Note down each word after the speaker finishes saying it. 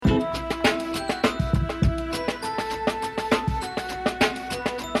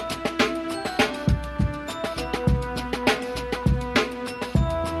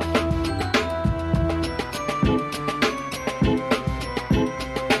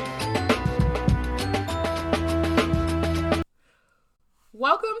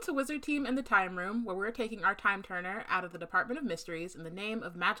Welcome to Wizard Team in the Time Room, where we're taking our time turner out of the Department of Mysteries in the name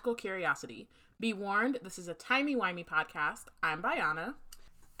of magical curiosity. Be warned, this is a timey-wimey podcast. I'm Bayana.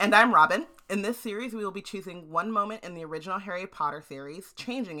 And I'm Robin. In this series, we will be choosing one moment in the original Harry Potter series,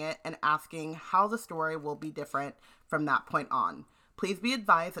 changing it, and asking how the story will be different from that point on. Please be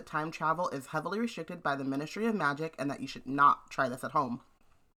advised that time travel is heavily restricted by the Ministry of Magic and that you should not try this at home.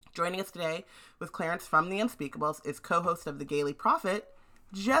 Joining us today with Clarence from The Unspeakables is co-host of The Gaily Prophet,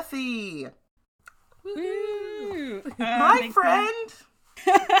 Jessie. Woo! Hi, friend.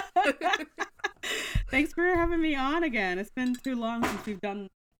 Thanks for having me on again. It's been too long since we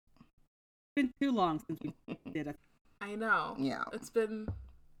did it. I know. Yeah. It's been...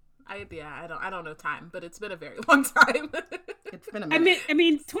 I don't know time, but it's been a very long time. It's been a minute. I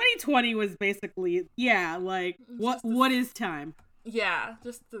mean 2020 was basically, what is time? Yeah,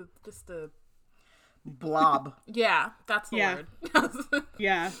 just the blob. Yeah, that's the word.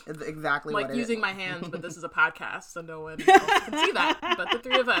 Yeah. It's exactly like what it using is. my hands, but this is a podcast, so no one else can see that but the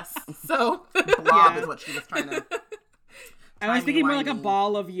three of us. So Blob is what she was trying to... I was thinking more like a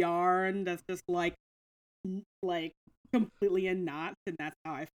ball of yarn that's just like completely in knots, and that's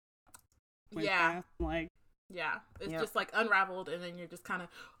how I went past. It's just like unraveled, and then you're just kind of,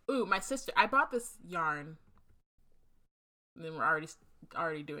 ooh, my sister, I bought this yarn, and then we're already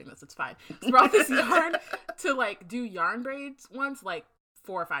doing this, it's fine. I brought this yarn to like do yarn braids once, like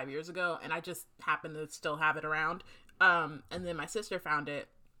 4 or 5 years ago, and I just happened to still have it around, and then my sister found it,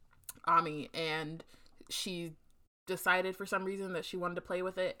 Ami, and she decided for some reason that she wanted to play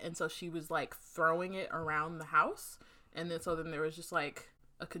with it, and so she was like throwing it around the house, and then there was just like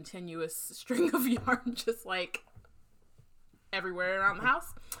a continuous string of yarn just like everywhere around the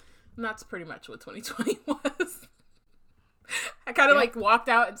house, and that's pretty much what 2020 was. I kind of like walked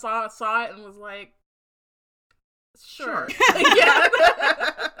out and saw it and was like, sure. Yeah.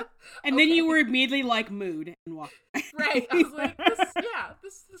 And then you were immediately like mood and walked. Right. I was like, this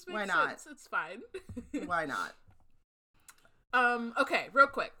makes Why not? sense. It's fine. Why not? Okay, real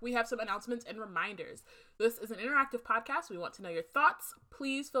quick. We have some announcements and reminders. This is an interactive podcast. We want to know your thoughts.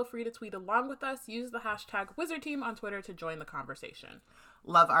 Please feel free to tweet along with us. Use the hashtag WizardTeam on Twitter to join the conversation.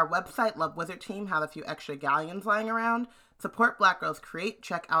 Love our website, Love Wizard Team, have a few extra galleons lying around. Support Black Girls Create.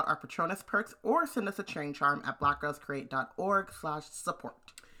 Check out our Patronus perks or send us a cheering charm at blackgirlscreate.org/support.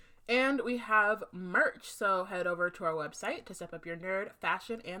 And we have merch, so head over to our website to step up your nerd,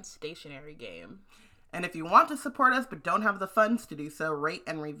 fashion, and stationery game. And if you want to support us but don't have the funds to do so, rate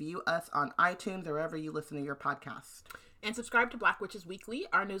and review us on iTunes or wherever you listen to your podcast. And subscribe to Black Witches Weekly,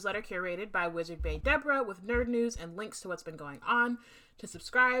 our newsletter curated by Wizard Bay Deborah with nerd news and links to what's been going on. To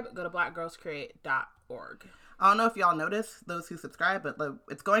subscribe, go to blackgirlscreate.org. I don't know if y'all notice, those who subscribe, but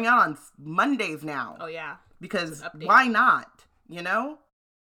it's going out on Mondays now. Oh, yeah. Because why not? You know?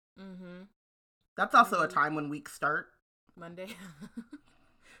 Mm-hmm. That's also a time when weeks start. Monday.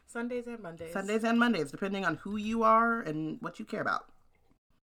 Sundays and Mondays. Sundays and Mondays, depending on who you are and what you care about.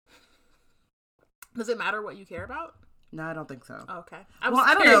 Does it matter what you care about? No, I don't think so. Oh, okay. I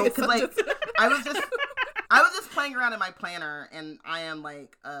don't know, because like I was just playing around in my planner, and I am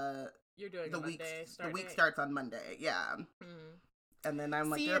like, you're doing the week starts on Monday, yeah. Mm. And then I'm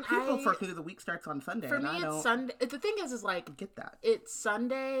like, there are people for who the week starts on Sunday. For me, it's Sunday. The thing is like, get that it's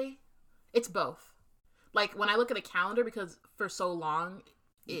Sunday. It's both. Like when I look at a calendar, because for so long,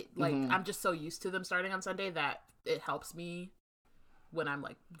 I'm just so used to them starting on Sunday that it helps me when I'm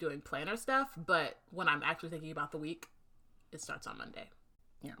like doing planner stuff. But when I'm actually thinking about the week, it starts on Monday.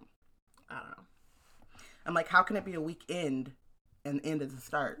 Yeah. I don't know. I'm like, how can it be a weekend and end is a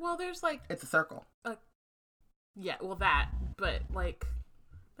start? Well, there's like... It's a circle. Yeah, well that, but like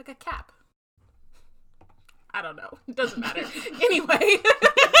a cap. I don't know. It doesn't matter. Anyway.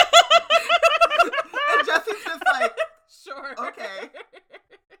 And Jessie's just like, sure. Okay.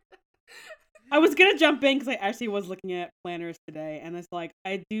 I was gonna jump in because I actually was looking at planners today, and it's like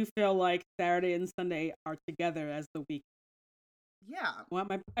I do feel like Saturday and Sunday are together as the week. Yeah,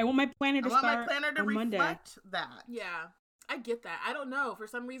 I want my planner to start on Monday. That. Yeah, I get that. I don't know. For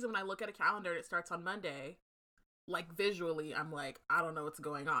some reason, when I look at a calendar and it starts on Monday, like visually, I'm like, I don't know what's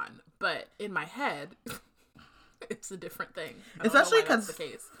going on, but in my head, it's a different thing. Especially because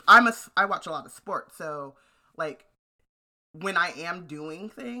I watch a lot of sports, so like. When I am doing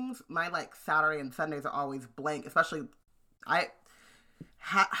things, my like Saturday and Sundays are always blank. Especially, I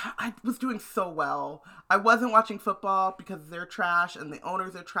was doing so well. I wasn't watching football because they're trash and the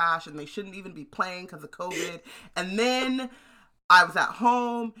owners are trash and they shouldn't even be playing because of COVID. And then I was at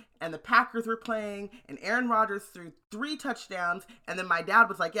home and the Packers were playing and Aaron Rodgers threw 3 touchdowns. And then my dad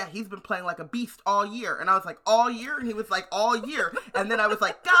was like, yeah, he's been playing like a beast all year. And I was like, all year? And he was like, all year. And then I was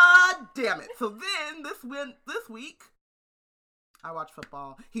like, God damn it. So then this week, I watched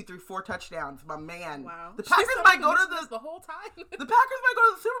football. He threw 4 touchdowns. My man. Wow. The Packers might go to the whole time. the Packers might go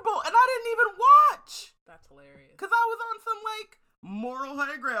to the Super Bowl and I didn't even watch. That's hilarious. Because I was on some like moral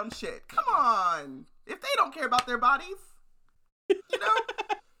high ground shit. Come on. If they don't care about their bodies, you know?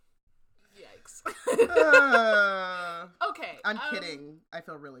 Yikes. Okay. I'm kidding. I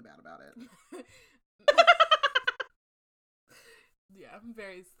feel really bad about it. Yeah, I'm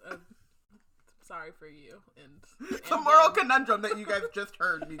very sorry for you. And The moral conundrum that you guys just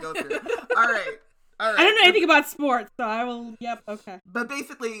heard me go through. All right. I don't know anything about sports, so I will. Yep. Okay. But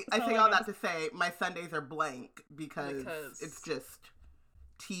basically, I say all that to say my Sundays are blank because it's just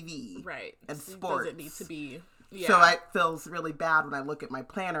TV, right, and it sports. Doesn't need to be. Yeah. So it feels really bad when I look at my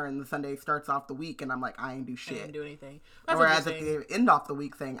planner and the Sunday starts off the week and I'm like, I ain't do shit. I didn't do anything. That's Whereas if they end off the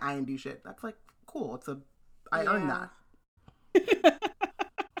week saying I ain't do shit, that's like cool. I earned that.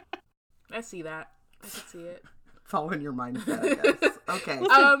 I see that. I can see it. It's all in your mindset, I guess. Okay.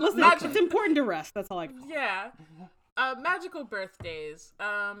 Listen, it's important to rest. That's all I call. Yeah. Magical birthdays.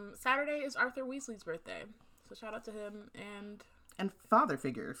 Saturday is Arthur Weasley's birthday. So shout out to him and father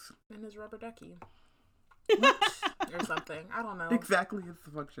figures. And his rubber ducky. Or something. I don't know. Exactly is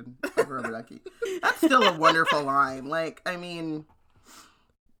the function of a rubber ducky. That's still a wonderful line. Like, I mean,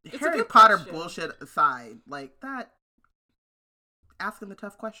 it's Harry Potter question. Bullshit aside, like that, asking the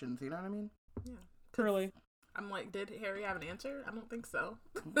tough questions, you know what I mean? Yeah. Truly. I'm like, did Harry have an answer? I don't think so.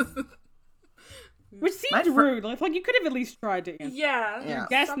 Which seems rude. Like you could have at least tried to answer. Yeah. You're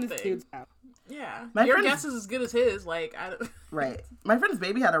guessing this dude's house. Yeah. Your guess is as good as his. Like, Right. My friend's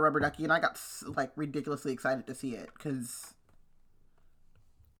baby had a rubber ducky, and I got like ridiculously excited to see it because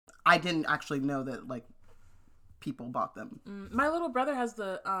I didn't actually know that like people bought them. My little brother has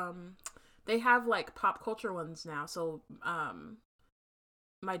the they have like pop culture ones now. So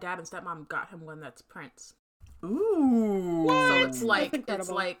my dad and stepmom got him one that's Prince. Ooh. So it's like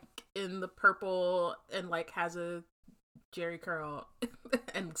in the purple and like has a Jerry curl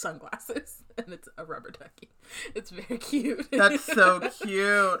and sunglasses, and it's a rubber ducky. It's very cute. That's so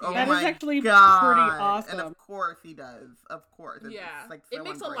cute. Oh that my is actually God. pretty awesome. And of course he does. Of course. Yeah. It's like it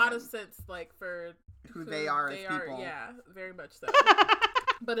makes a lot of sense, like for who they are as people. Yeah, very much so.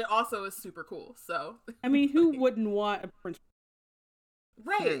 But it also is super cool. So I mean, who wouldn't want a Prince?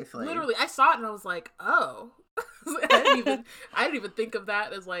 Right. Seriously. Literally, I saw it and I was like, oh. I didn't even think of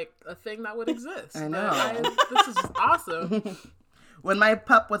that as like a thing that would exist. I know. This is just awesome. When my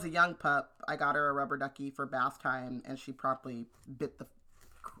pup was a young pup, I got her a rubber ducky for bath time, and she promptly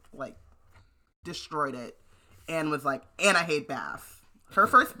destroyed it, and was like, and I hate baths. Her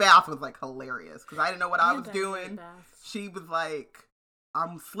first bath was like hilarious because I didn't know what I was doing. She was like,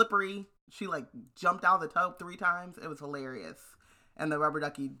 I'm slippery. She like jumped out of the tub 3 times. It was hilarious. And the rubber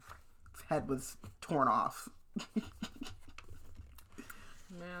ducky's head was torn off.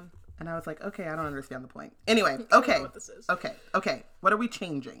 Man. And I was like, okay, I don't understand the point. Anyway, okay. What this is. Okay. What are we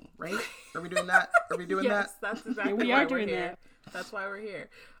changing, right? Are we doing that? Are we doing yes, that? That's exactly we why are doing we're here. that. That's why we're here.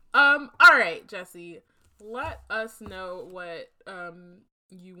 All right, Jesse. Let us know what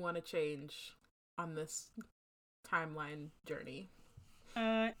you want to change on this timeline journey.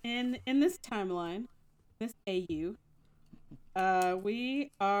 In this timeline, this AU,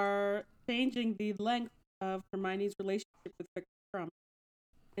 we are changing the length of Hermione's relationship with Victor Krum,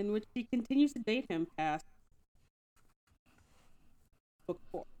 in which she continues to date him past book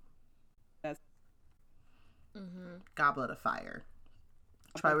 4. That's Goblet of Fire.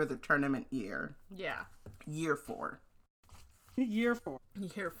 Triwizard Tournament year. Yeah. Year 4. Year 4.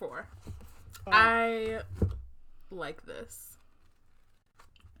 Year 4. I like this.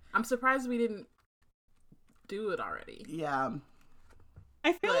 I'm surprised we didn't do it already. Yeah.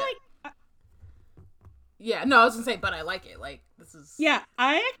 I feel like... Yeah, no, I was gonna say, but I like it. Like, this is... Yeah,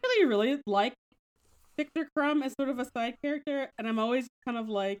 I actually really like Victor Krum as sort of a side character, and I'm always kind of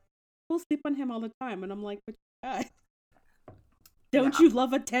like, we'll sleep on him all the time, and I'm like, but guys, don't you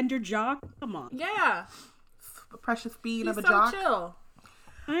love a tender jock? Come on. Yeah. The precious bean He's of a so jock. chill.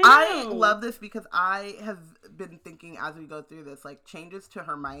 I love this because I have been thinking as we go through this, like, changes to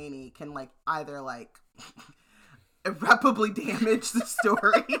Hermione can, like, either, like, irreparably damage the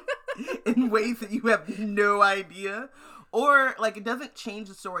story in ways that you have no idea, or, like, it doesn't change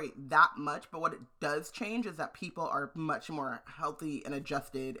the story that much, but what it does change is that people are much more healthy and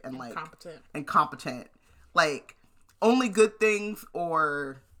adjusted and, like, competent. Like, only good things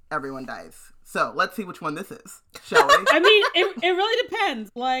or everyone dies. So let's see which one this is, shall we? I mean, it really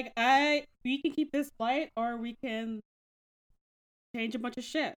depends. Like, we can keep this light, or we can change a bunch of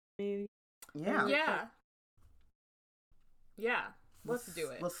shit. I mean, yeah. Let's do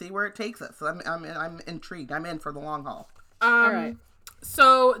it. We'll see where it takes us. I'm intrigued. I'm in for the long haul. All right.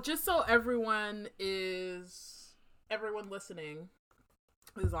 So just so everyone listening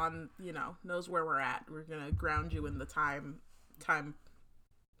is on, knows where we're at. We're gonna ground you in the time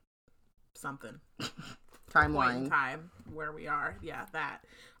something point in time where we are. Yeah, that.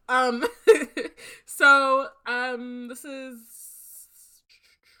 So this is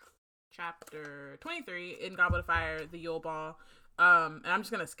chapter 23 in Goblet of Fire, the Yule Ball. And I'm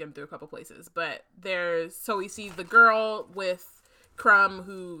just gonna skim through a couple places, but so we see the girl with Crumb,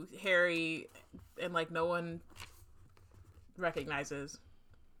 who Harry and like no one recognizes,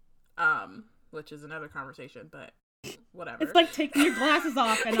 which is another conversation, but whatever. It's like taking your glasses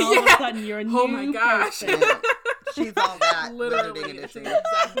off and all of a sudden you're a new oh my gosh person. She's all that. Literally, it's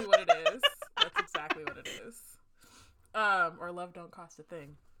exactly what it is. That's exactly what it is. Or love don't cost a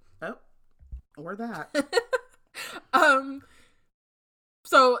thing. Oh, or that.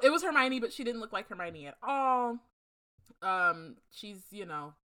 So it was Hermione, but she didn't look like Hermione at all. She's,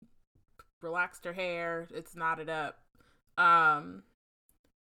 relaxed her hair. It's knotted up. I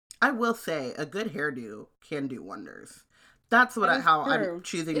will say a good hairdo can do wonders. That's how I'm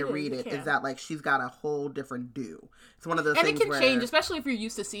choosing to read it. Is that like she's got a whole different do. It's one of those things and it can change, especially if you're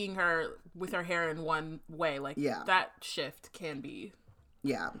used to seeing her with her hair in one way. Like that shift can be.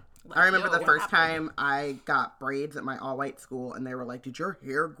 Yeah. Like, I remember the first time I got braids at my all-white school, and they were like, "Did your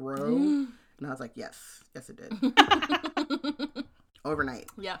hair grow?" And I was like, "Yes, it did." Overnight.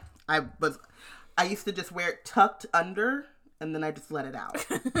 Yeah. I used to just wear it tucked under, and then I just let it out.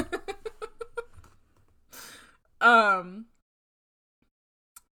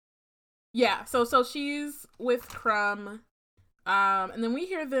 Yeah. So she's with Crumb, and then we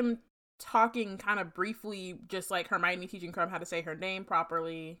hear them talking kind of briefly, just like Hermione teaching Crumb how to say her name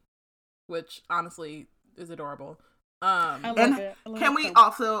properly, which honestly is adorable. I love it. Can we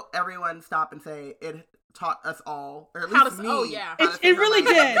also, everyone, stop and say it taught us all, or at least me. Oh yeah, it really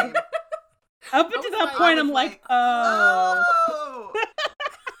did. Up until that point, I'm like, oh.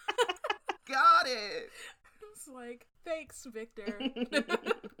 Got it. It's like, thanks, Victor.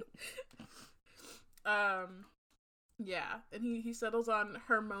 Yeah, and he settles on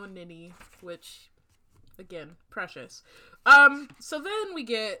Hermione, which, again, precious. So then we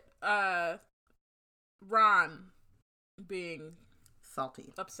get Ron being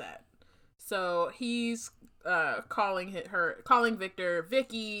salty, upset. So he's calling Victor.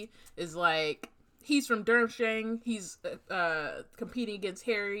 Vicky is like, he's from Durmstrang. He's competing against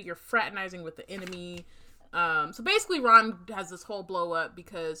Harry. You're fraternizing with the enemy. So basically Ron has this whole blow up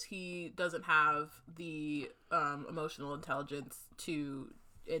because he doesn't have the emotional intelligence to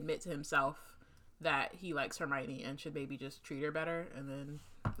admit to himself that he likes Hermione and should maybe just treat her better, and then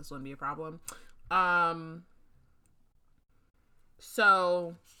this wouldn't be a problem.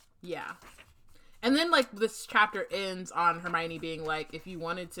 So yeah. And then like this chapter ends on Hermione being like, if you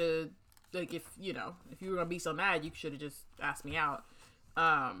wanted to, like, if you were gonna be so mad, you should have just asked me out.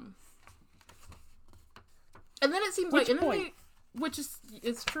 And then it seems which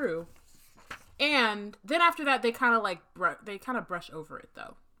is true. And then after that, they kind of brush over it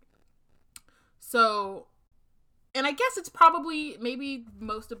though. So, and I guess it's probably maybe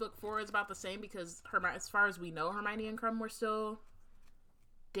most of book 4 is about the same because as far as we know, Hermione and Crumb were still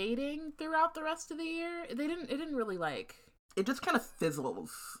dating throughout the rest of the year. It didn't really like. It just kind of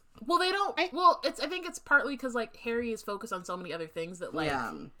fizzles. Well, they don't. I think it's partly because like Harry is focused on so many other things that like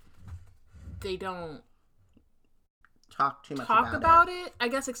they don't talk too much about it. I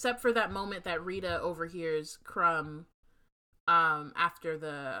guess except for that moment that Rita overhears Crumb after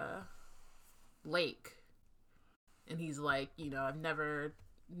the lake, and he's like, I've never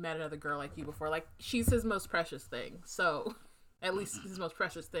met another girl like you before. Like, she's his most precious thing. So, at least his most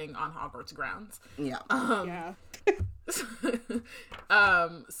precious thing on Hogwarts grounds. Yeah. Yeah.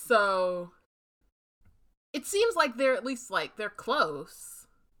 So it seems like they're at least like they're close.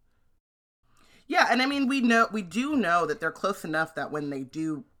 Yeah, and I mean we do know that they're close enough that when they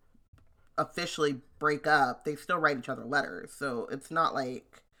do officially break up, they still write each other letters. So it's not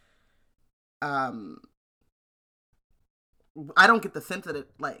like I don't get the sense that it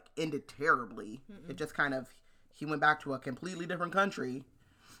like ended terribly. Mm-mm. It just kind of he went back to a completely different country.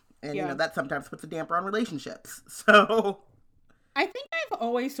 And, that sometimes puts a damper on relationships. So I think I've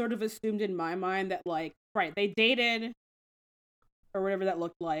always sort of assumed in my mind that, like, right, they dated or whatever that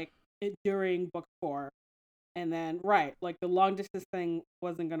looked like during book 4. And then, right, like, the long distance thing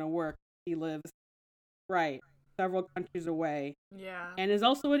wasn't going to work. He lives several countries away. Yeah. And is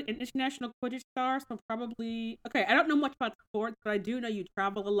also an international Quidditch star, so probably... Okay, I don't know much about sports, but I do know you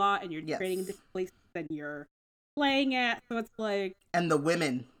travel a lot, and you're training in different places than you're playing at, so it's like... And the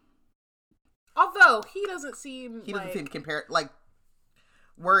women. Although, he doesn't seem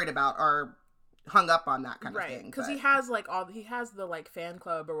worried about or hung up on that kind of thing. Because he has, he has the, fan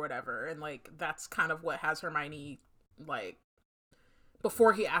club or whatever, and, that's kind of what has Hermione,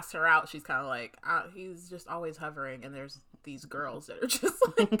 before he asks her out, she's kind of he's just always hovering, and there's these girls that are just,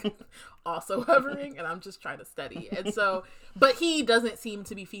 also hovering, and I'm just trying to study. And so, but he doesn't seem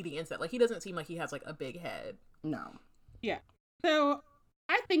to be feeding into it. He doesn't seem like he has, a big head. No. Yeah. So,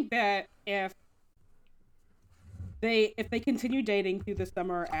 I think that if they continue dating through the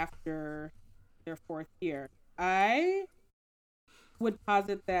summer after their 4th year, I would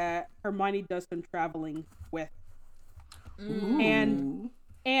posit that Hermione does some traveling with. Ooh.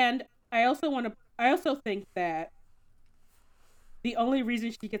 And I also think that the only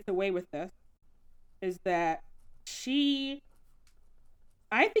reason she gets away with this is that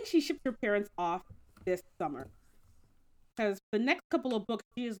I think she shipped her parents off this summer. Because the next couple of books,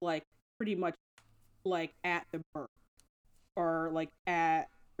 she is pretty much at the birth. Or at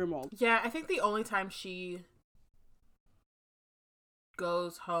Grimmauld. Yeah, I think the only time she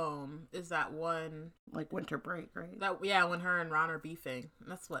goes home is that one winter break, right? When her and Ron are beefing.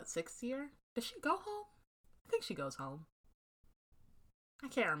 That's 6th year? Does she go home? I think she goes home. I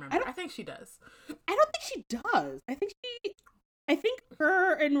can't remember. I think she does. I don't think she does. I think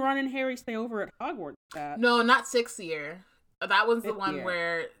her and Ron and Harry stay over at Hogwarts. No, not 6th year. That one's the 5th one year.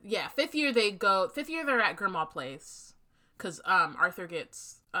 where 5th year they go. 5th year they're at Grimmauld Place because Arthur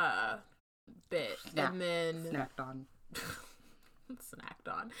gets bit and then snacked on. Snacked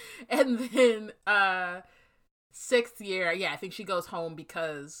on. And then 6th year, I think she goes home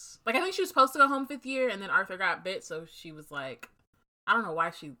because I think she was supposed to go home 5th year, and then Arthur got bit, so she was I don't know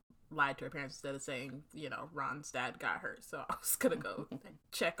why she lied to her parents instead of saying, Ron's dad got hurt, so I was gonna go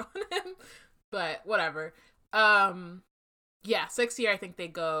check on him. But whatever. 6th year I think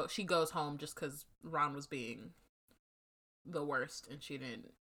she goes home just because Ron was being the worst and she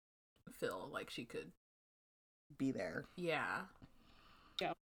didn't feel like she could be there. Yeah.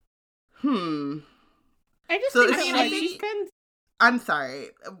 I just think she spends... I'm sorry.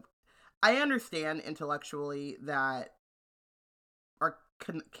 I understand intellectually that, or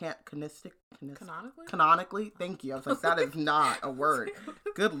canonically. Thank you. I was like, that is not a word.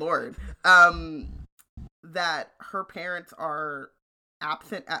 Good Lord. That her parents are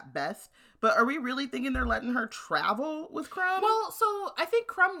absent at best, but are we really thinking they're letting her travel with Krum? Well, so I think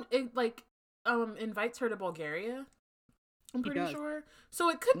Krum invites her to Bulgaria. I'm pretty sure. So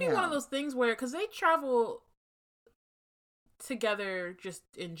it could be one of those things where, because they travel together just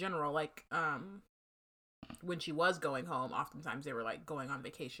in general, when she was going home, oftentimes they were going on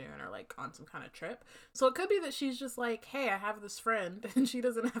vacation or on some kind of trip. So it could be that she's just hey, I have this friend, and she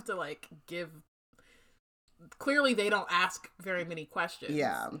doesn't have to give. Clearly, they don't ask very many questions.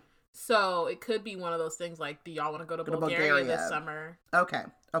 Yeah. So it could be one of those things do y'all want to go to Bulgaria this summer? Okay.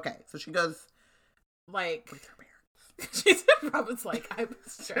 So she goes with her parents. She's Robin's I'm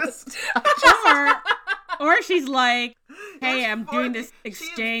stressed. or she's hey, I'm doing this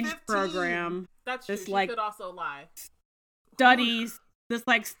exchange program. That's true. This, she could also lie. This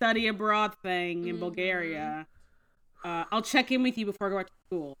study abroad thing in Bulgaria. I'll check in with you before I go back to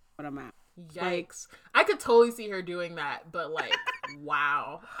school, but I'm at. Yikes. I could totally see her doing that, but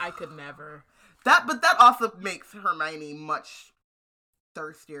wow, I could never. But that also makes Hermione much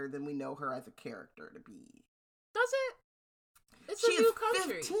thirstier than we know her as a character to be. Does it? It's a new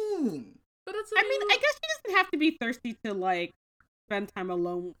country. 15. But it's I guess she doesn't have to be thirsty to spend time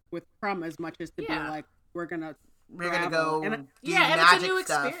alone with Krum as much as to be we're gonna go and do and magic it's a new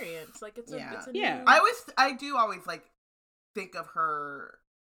stuff. Experience. It's a new... I do always think of her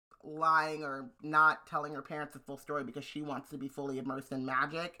lying or not telling her parents the full story because she wants to be fully immersed in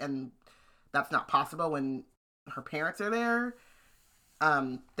magic, and that's not possible when her parents are there.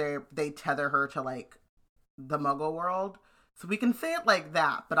 They tether her to the Muggle world, so we can say it like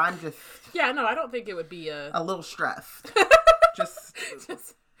that. But I'm just I don't think it would be a little stressed. just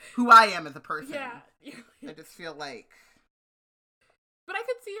who I am as a person. Yeah, I just feel But I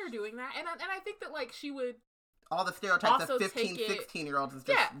could see her doing that, and I think that she would. All the stereotypes also of 15, 16-year-olds is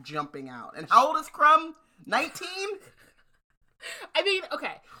just jumping out. And She, how old is Krum? 19? I mean,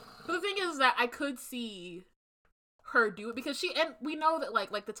 okay. But the thing is that I could see her do it because and we know that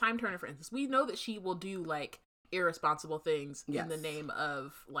like the Time Turner, for instance, we know that she will do irresponsible things in the name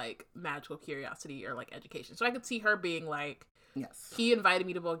of magical curiosity or education. So I could see her being Yes. he invited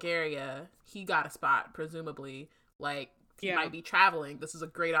me to Bulgaria. He got a spot, presumably. Like, he might be traveling. This is a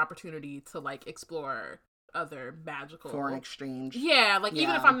great opportunity to, like, explore other magical foreign exchange. Yeah, like,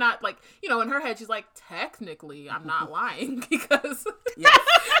 even if I'm not, like, you know, in her head, she's like, technically, I'm not lying, because... Yes.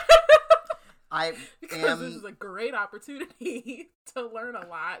 Because this is a great opportunity to learn a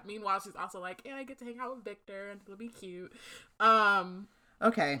lot. Meanwhile, she's also like, I get to hang out with Victor, and it'll be cute.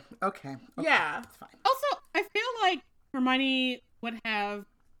 Okay. Yeah. It's fine. Also, I feel like Hermione would have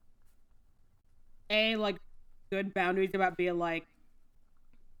like good boundaries about being like,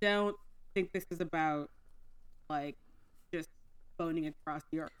 don't think this is about like just boning across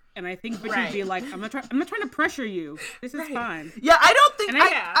Europe. And I think Victor would be like, I'm not trying to pressure you. This is fine. Yeah, I don't think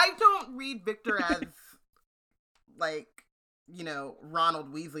I don't read Victor as like, you know,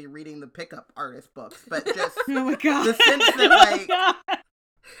 Ronald Weasley reading the pickup artist books, but just oh my God. the sense that like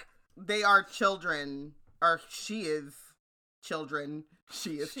they are children, or she is children.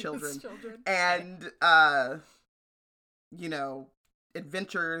 She is children. And you know,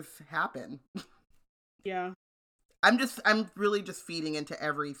 adventures happen. Yeah. I'm really just feeding into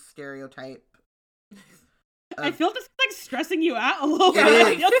every stereotype. I feel this is like stressing you out a little bit. Is.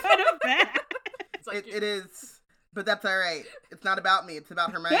 I feel kind of bad. Like it is, but that's all right. It's not about me. It's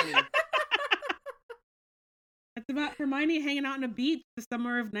about Hermione. It's about Hermione hanging out on a beach the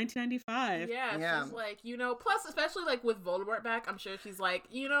summer of 1995. Yeah. She's like, you know, plus especially like with Voldemort back, I'm sure she's like,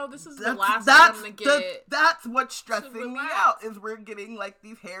 you know, this is the last time I'm gonna get. That's what's stressing me out, is we're getting like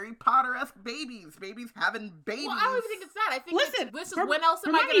these Harry Potter-esque babies having babies. Well, I don't even think it's that. I think this is when else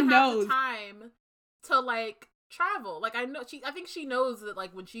am Hermione I gonna have knows. the time to like travel? Like I think she knows that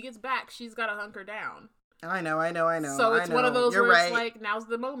like when she gets back, she's gotta hunker down. I know. So it's one of those where it's like, now's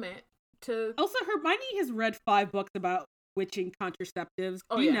the moment to. Also, Hermione has read 5 books about witching contraceptives.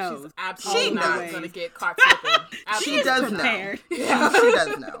 She's absolutely not gonna get caught slipping. She does prepared. know. Yeah, she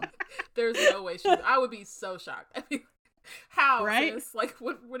does know. There's no way I would be so shocked. I mean, how? Right? Sis? Like,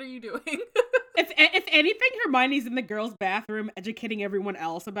 what are you doing? If anything, Hermione's in the girls' bathroom educating everyone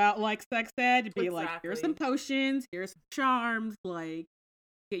else about like sex ed. To be like, here's some potions, here's some charms. Like,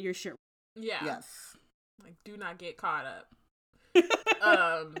 get your shit. Yeah. Yes. Like, do not get caught up.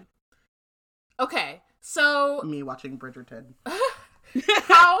 Okay, so me watching Bridgerton.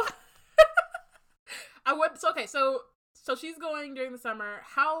 How? So she's going during the summer.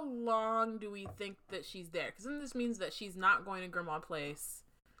 How long do we think that she's there? Because then this means that she's not going to Grimmauld Place.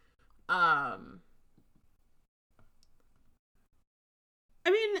 I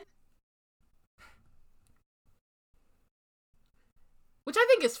mean, which I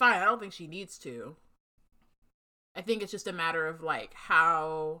think is fine. I don't think she needs to. I think it's just a matter of like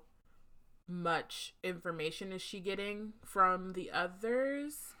how much information is she getting from the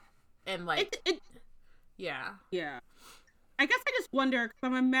others, and like yeah. I guess I just wonder, because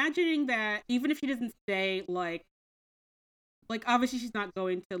I'm imagining that even if she doesn't stay like obviously she's not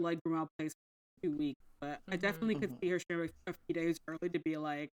going to like Grimmauld Place for 2 weeks, but I definitely could see her sharing a few days early to be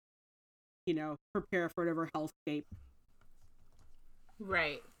like, you know, prepare for whatever hellscape.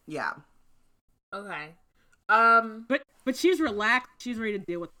 Right. Yeah. Okay. But she's relaxed. She's ready to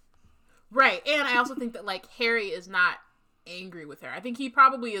deal with it. Right. And I also think that like Harry is not angry with her. I think he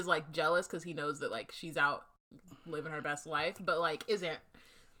probably is like jealous because he knows that like she's out living her best life, but like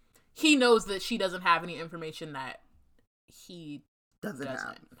he knows that she doesn't have any information that he doesn't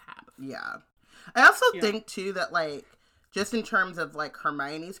have. Yeah. I also think too that like just in terms of like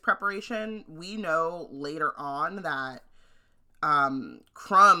Hermione's preparation, we know later on that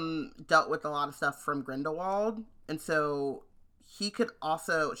Krum dealt with a lot of stuff from Grindelwald, and so he could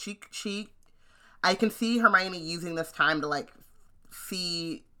also I can see Hermione using this time to like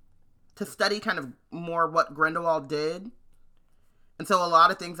study kind of more what Grindelwald did, and so a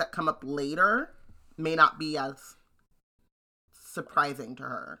lot of things that come up later may not be as surprising to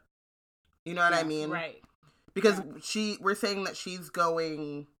her. You know what I mean? Right. Because we're saying that she's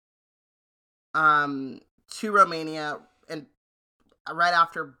going to Romania and right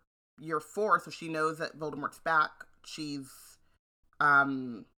after year 4, so she knows that Voldemort's back. She's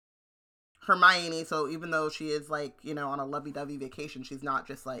Hermione, so even though she is like, you know, on a lovey-dovey vacation, she's not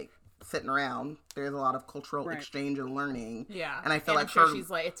just like sitting around. There's a lot of cultural exchange and learning. Yeah. And I feel like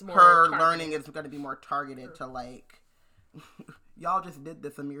she's like, it's more her targeted. learning is going to be more targeted to like y'all just did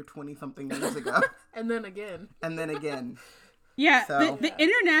this a mere 20-something years ago. And then again. Yeah, so. the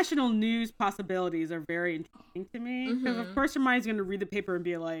international news possibilities are very interesting to me. Because of course Hermione's going to read the paper and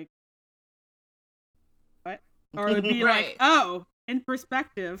be like, what? Or it would be like, oh, in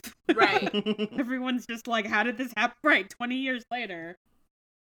perspective. Right. Everyone's just like, how did this happen? Right, 20 years later.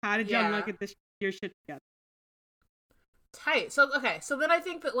 How did y'all not get your shit together? tight. So then I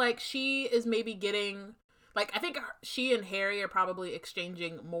think that like she is maybe getting like I think she and Harry are probably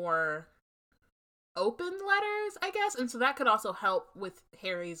exchanging more open letters, I guess, and so that could also help with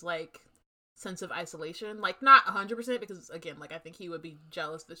Harry's like sense of isolation. Like not 100% because again, like I think he would be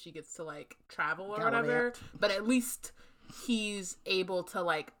jealous that she gets to like travel or whatever, but at least he's able to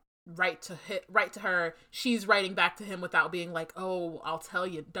like write to her. She's writing back to him without being like, oh, I'll tell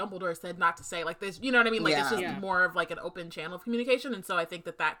you, Dumbledore said not to say like this, you know what I mean? Like it's just more of like an open channel of communication, and so I think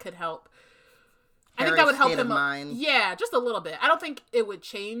that could help. I think that would help him. Yeah, just a little bit. I don't think it would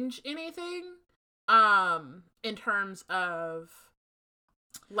change anything in terms of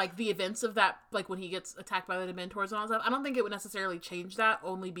like the events of that, like when he gets attacked by the Dementors and all that stuff. I don't think it would necessarily change that,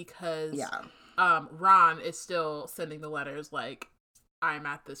 only because Ron is still sending the letters like, I'm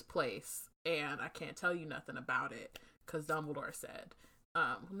at this place and I can't tell you nothing about it because Dumbledore said.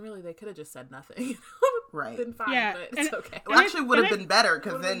 Really, they could have just said nothing. Right. Been fine, but it's okay. It actually would have been better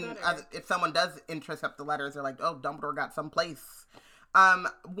because then if someone does intercept the letters, they're like, oh, Dumbledore got someplace.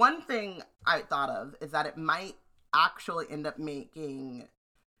 One thing I thought of is that it might actually end up making,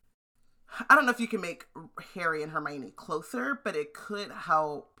 I don't know if you can make Harry and Hermione closer, but it could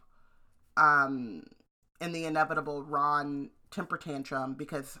help in the inevitable Ron temper tantrum,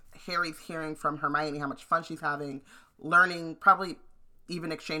 because Harry's hearing from Hermione how much fun she's having, learning, probably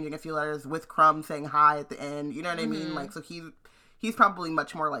even exchanging a few letters with Krum saying hi at the end, you know what I mean? Like, so he's probably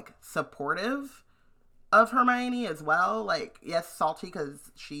much more like supportive of Hermione as well. Like, yes, salty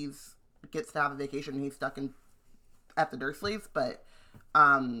because she's gets to have a vacation and he's stuck at the Dursleys, but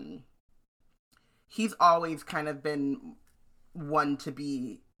he's always kind of been one to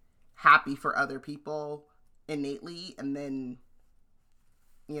be happy for other people innately, and then,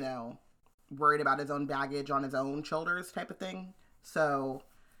 you know, worried about his own baggage on his own shoulders type of thing. So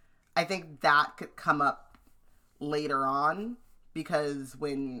I think that could come up later on, because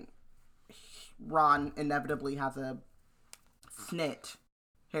when Ron inevitably has a snit,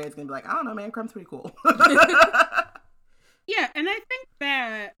 Harry's gonna be like, I don't know, man, Krum's pretty cool. Yeah, and I think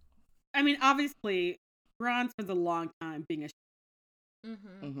that, I mean, obviously, Ron spends a long time being a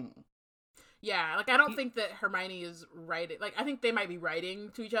Yeah, like, I don't think that Hermione is writing, like, I think they might be writing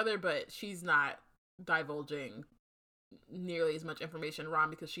to each other, but she's not divulging nearly as much information to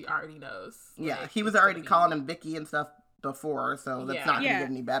Ron because she already knows. Yeah, like, he was already calling him Vicky and stuff before, so that's not gonna get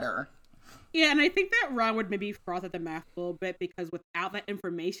any better. Yeah, and I think that Ron would maybe froth at the mouth a little bit, because without that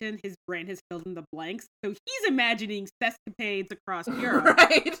information, his brain has filled in the blanks. So he's imagining sescapades across Europe.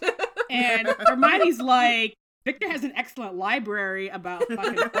 Right. And Hermione's like, Victor has an excellent library about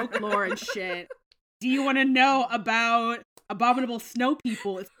fucking folklore and shit. Do you want to know about abominable snow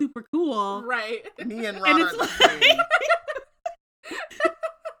people? It's super cool. Right. Me and Ron are the same.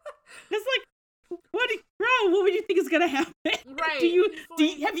 It's like, what would you think is gonna happen? Right.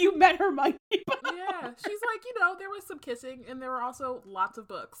 Have you met Hermione? Yeah. She's like, there was some kissing and there were also lots of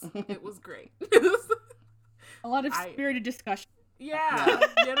books. It was great. A lot of spirited discussion. Yeah.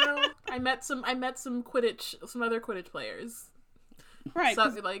 I met some Quidditch, some other Quidditch players. Right.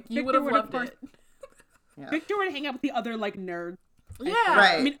 So, like, you would have loved it. Yeah. Victor would hang out with the other, like, nerds. Yeah.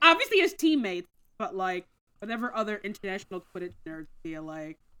 Right. I mean, obviously his teammates, but, like, whatever other international Quidditch nerds feel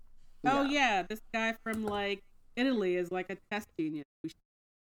like, oh, yeah, this guy from, like, Italy is, like, a test genius.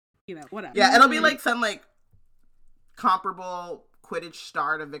 Whatever. Yeah, it'll be, like, some, like, comparable Quidditch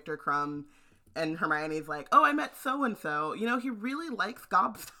star to Victor Krum, and Hermione's like, oh, I met so-and-so. He really likes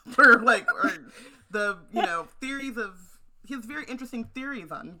Gobstopper, like, or the, theories of, he has very interesting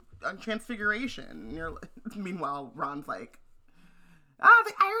theories on transfiguration. And meanwhile, Ron's like,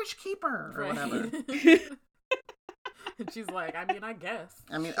 the Irish Keeper, or whatever. And she's like, I mean, I guess.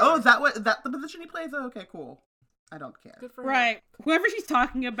 I mean, sure. Is that the position he plays? Oh, okay, cool. I don't care. Good for right. Her. Whoever she's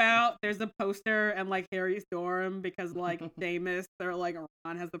talking about, there's a poster and, like, Harry's dorm, because, like, Seamus or, like,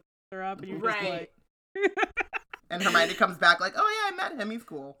 Ron has the poster up, and you're just like... And Hermione comes back like, oh, yeah, I met him. He's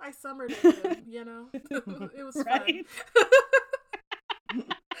cool. I summered him, It was fun.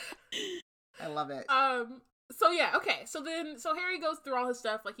 I love it. So yeah, okay. So Harry goes through all his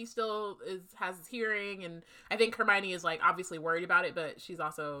stuff. Like, he still has his hearing, and I think Hermione is, like, obviously worried about it, but she's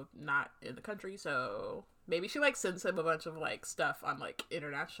also not in the country, so maybe she, like, sends him a bunch of, like, stuff on, like,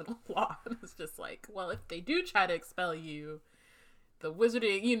 international law. And it's just like, well, if they do try to expel you, the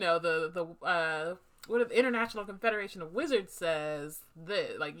wizarding, the International Confederation of Wizards says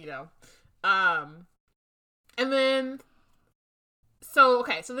that, like, and then. So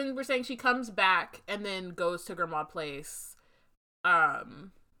then we're saying she comes back and then goes to Grimmauld Place,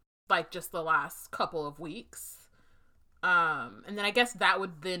 like, just the last couple of weeks. And then I guess that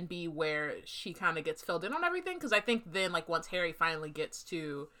would then be where she kind of gets filled in on everything, because I think then, like, once Harry finally gets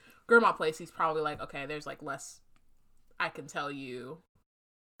to Grimmauld Place, he's probably like, okay, there's like less I can tell you,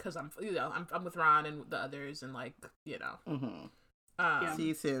 because I'm with Ron and the others, and like, you know. Mm-hmm. See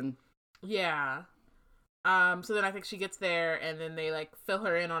you soon. Yeah. So then I think she gets there, and then they like fill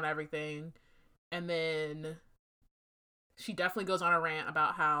her in on everything, and then she definitely goes on a rant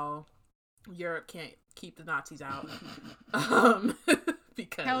about how Europe can't keep the Nazis out.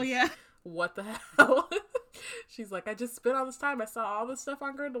 Because hell yeah, what the hell? She's like, I just spent all this time, I saw all this stuff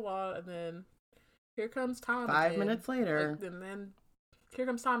on Grindelwald, and then here comes Tom 5 minutes later. Like, and then here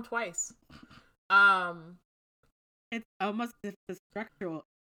comes Tom twice. It's almost as if the structural.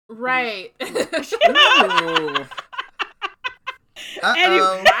 Right. Ooh.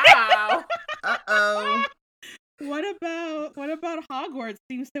 Anyway. Wow. What about Hogwarts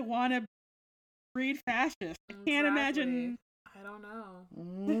seems to want to breed fascists? I can't imagine. I don't know.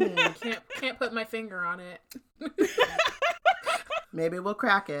 Can't put my finger on it. Maybe we'll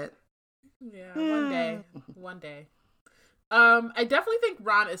crack it. Yeah, one day. I definitely think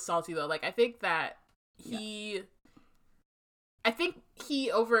Ron is salty though. Like, I think that he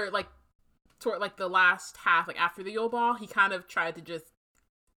over like toward like the last half, like after the Yule Ball, he kind of tried to just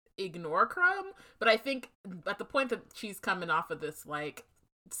ignore Crumb. But I think at the point that she's coming off of this like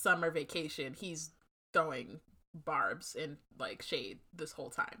summer vacation, he's throwing barbs and like shade this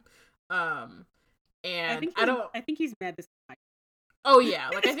whole time. And I think he's mad this time. Oh yeah,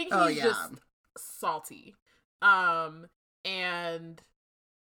 like I think he's just salty. And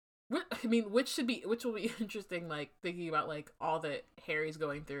which will be interesting, like thinking about like all that Harry's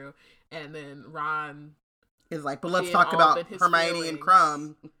going through, and then Ron is like, but let's talk about Hermione and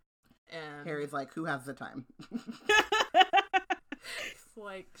Crumb. And Harry's like, who has the time? It's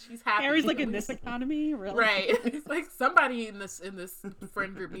like, she's happy. Harry's like, in this economy, really? Right. It's like, somebody in this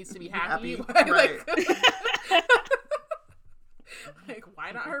friend group needs to be happy. Right. Like,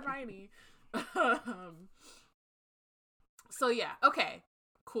 why not Hermione? So yeah, okay,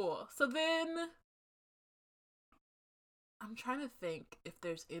 cool. So then I'm trying to think if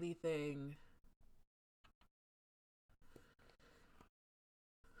there's anything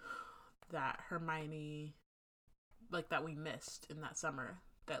that Hermione, like, that we missed in that summer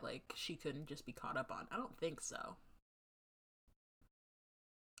that like she couldn't just be caught up on. I don't think so.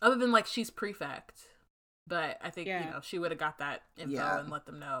 Other than like she's prefect, but I think you know she would have got that info and let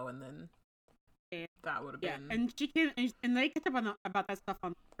them know, and then that would have been. And she can, and they get about that stuff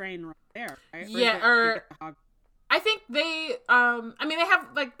on the train right there, right? I think they, I mean, they have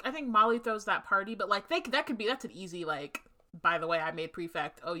like, I think Molly throws that party, but like that's an easy like. By the way, I made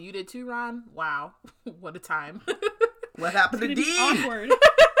prefect. Oh, you did too, Ron? Wow, what a time. What happened to Dean? Awkward.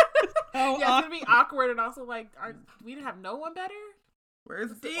 It's gonna be awkward, and also like, we didn't have no one better.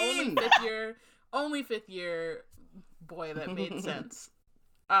 Where's Dean? Only fifth year boy that made sense.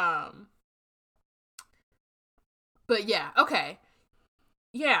 But yeah, okay.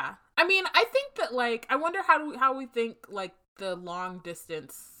 Yeah. I mean, I think that like, I wonder how we think like the long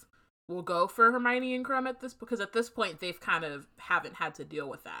distance will go for Hermione and Crumb because at this point they've kind of haven't had to deal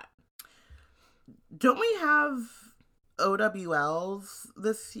with that. Don't we have OWLs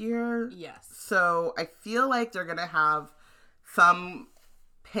this year? Yes. So I feel like they're gonna have some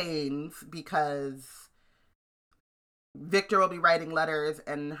pains because Victor will be writing letters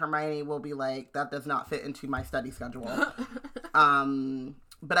and Hermione will be like, that does not fit into my study schedule.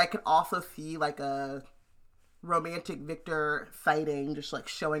 But I could also see like a romantic Victor sighting, just like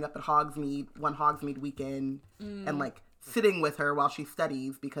showing up at one Hogsmeade weekend and like sitting with her while she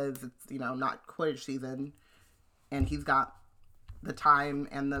studies because it's, you know, not Quidditch season and he's got the time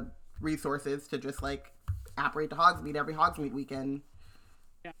and the resources to just like apparate to Hogsmeade every Hogsmeade weekend.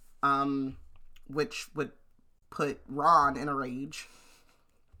 Yeah. Which would put Ron in a rage.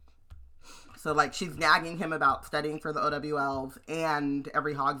 So like she's nagging him about studying for the OWLs, and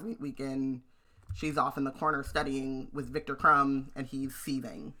every Hogsmeade weekend she's off in the corner studying with Victor Crumb and he's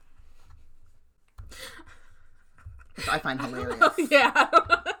seething. Which I find hilarious. Yeah.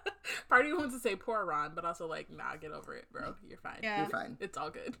 Part of me wants to say poor Ron, but also like, nah, get over it, bro. You're fine. Yeah. You're fine. It's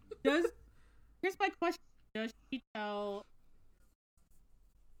all good. Here's my question. Does she tell...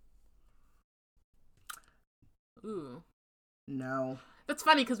 Ooh. No. That's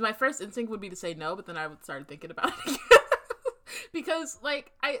funny because my first instinct would be to say no, but then I would start thinking about it again. Because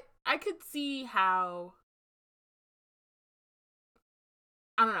like I could see how,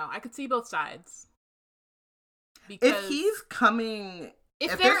 I don't know, I could see both sides. Because if he's coming,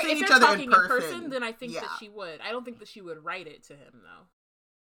 if they're they're seeing each talking other in person, then I think that she would. I don't think that she would write it to him though.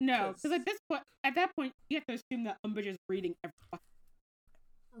 No, because at that point, you have to assume that Umbridge is reading every.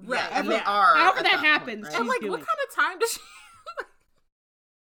 Right, and they are. However that happens, point, right? And like, doing. what kind of time does she?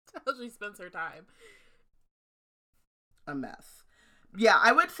 How she spends her time? A mess. Yeah,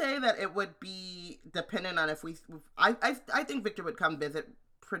 I would say that it would be dependent on if we. I think Victor would come visit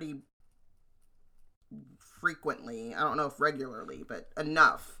pretty frequently. I don't know if regularly, but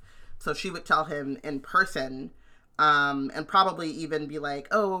enough. So she would tell him in person, and probably even be like,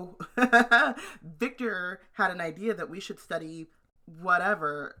 "Oh, Victor had an idea that we should study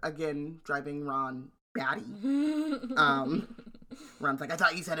whatever." Again, driving Ron batty. Ron's like, "I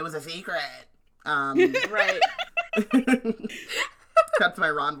thought you said it was a secret." Right. That's my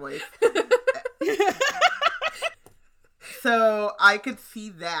Ron voice. So I could see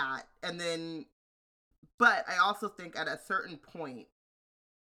that, and then, but I also think at a certain point,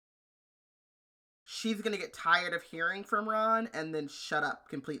 she's gonna get tired of hearing from Ron and then shut up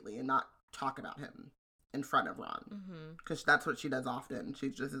completely and not talk about him in front of Ron, because that's what she does often. She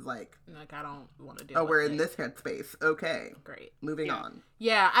just is like, I don't want to do. "Oh, we're in this headspace. Okay, great, moving on."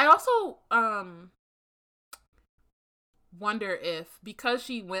 Yeah, I also wonder if, because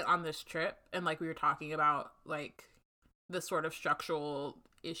she went on this trip and like we were talking about like the sort of structural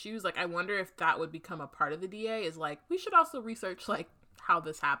issues, like I wonder if that would become a part of the DA, is like, we should also research like how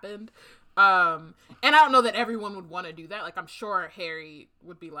this happened. And I don't know that everyone would want to do that. Like, I'm sure Harry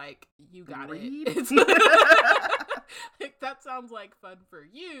would be like, "You got it." Like, that sounds like fun for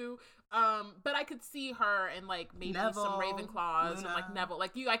you. But I could see her and like maybe Neville, some Ravenclaws, Luna. and like Neville,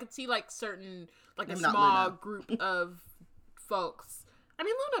 like I could see like certain, like Maybe a not small Luna. group of folks. I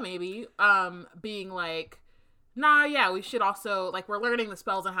mean, Luna maybe, being like, "Nah, yeah, we should also, like, we're learning the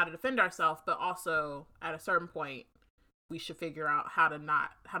spells and how to defend ourselves, but also at a certain point, we should figure out how to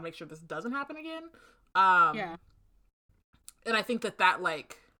make sure this doesn't happen again." Yeah. And I think that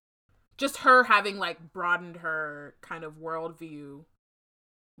like, just her having like broadened her kind of worldview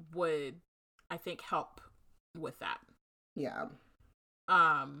would, I think, help with that. Yeah.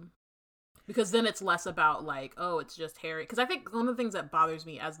 Because then it's less about like, oh, it's just Harry. Because I think one of the things that bothers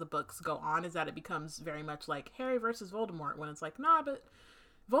me as the books go on is that it becomes very much like Harry versus Voldemort, when it's like, nah, but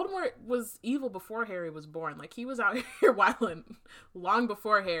Voldemort was evil before Harry was born. Like, he was out here wilding long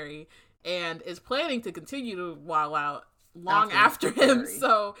before Harry, and is planning to continue to wild out long after him. Harry.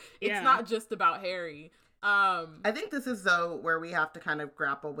 So it's not just about Harry. I think this is, though, where we have to kind of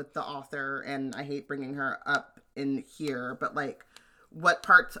grapple with the author, and I hate bringing her up in here, but like, what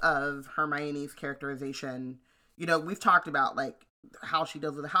parts of Hermione's characterization, you know, we've talked about like how she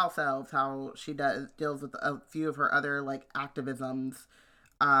deals with the house elves, how she deals with a few of her other like activisms,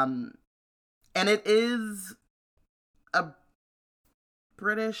 and it is a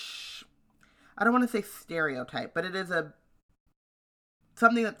British, I don't want to say stereotype, but it is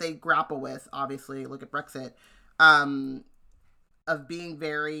something that they grapple with. Obviously, look at Brexit, of being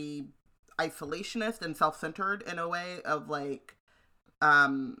very isolationist and self-centered in a way of like,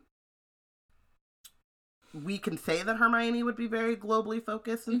 we can say that Hermione would be very globally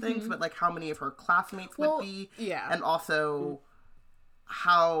focused and things, but like how many of her classmates would be, and also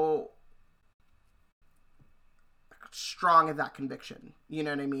how strong is that conviction? You know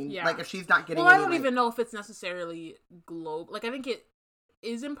what I mean? Yeah. Like, if she's not getting, I don't even know if it's necessarily global. Like, I think it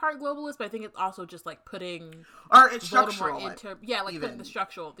is in part globalist, but I think it's also just like putting, or it's structural into, putting the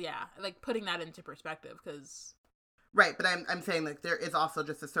structural, like putting that into perspective, because. Right, but I'm saying, like, there is also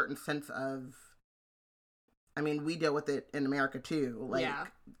just a certain sense of, I mean, we deal with it in America too, like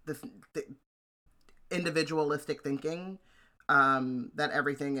the individualistic thinking, that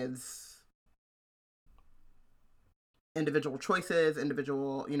everything is individual choices,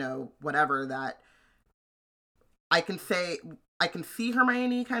 individual, you know, whatever, that I can see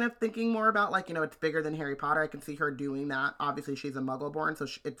Hermione kind of thinking more about, like, you know, it's bigger than Harry Potter. I can see her doing that. Obviously, she's a Muggle born, so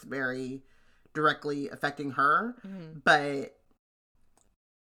it's very directly affecting her, but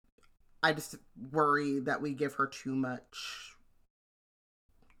I just worry that we give her too much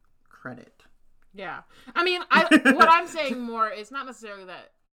credit. Yeah. I mean, what I'm saying more is not necessarily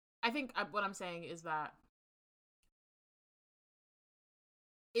that. I think what I'm saying is that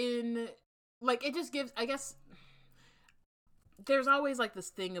in, like, it just gives, I guess, there's always like this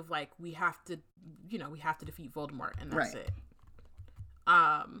thing of like, we have to defeat Voldemort, and that's it.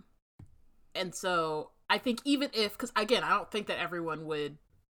 And so I think even if, because again, I don't think that everyone would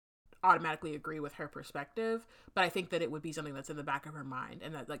automatically agree with her perspective, but I think that it would be something that's in the back of her mind,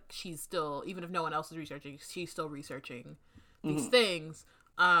 and that like she's still, even if no one else is researching, she's still researching these things,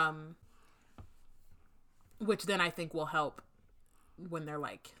 which then I think will help when they're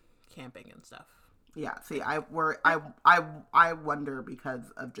like camping and stuff. Yeah, see, I wonder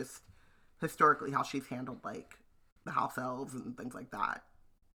because of just historically how she's handled like the house elves and things like that.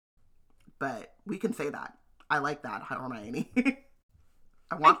 But we can say that. I like that Hermione.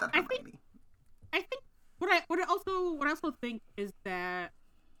 I want that Hermione. I think what I also think is that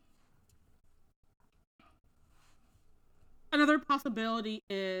another possibility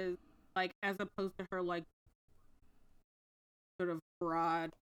is like, as opposed to her like sort of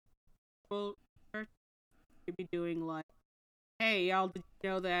broad, well, could be doing like, hey y'all, did you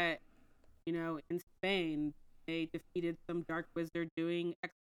know that, you know, in Spain they defeated some dark wizard doing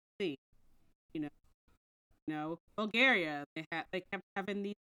XYZ? You know, Bulgaria, they kept having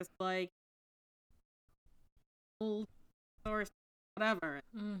these just like old source whatever.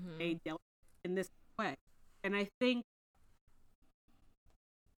 Mm-hmm. They dealt in this way, and I think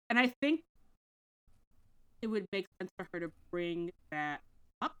it would make sense for her to bring that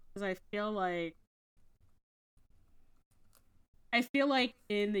up, because I feel like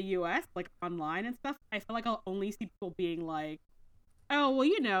in the US, like online and stuff, I feel like I'll only see people being like, oh, well,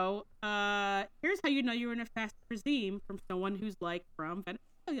 you know, here's how you know you're in a fast regime from someone who's like from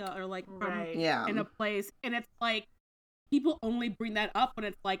Venezuela or like from in a place, and it's like people only bring that up when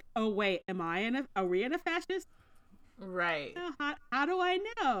it's like, oh wait, are we in a fascist? Right. How do I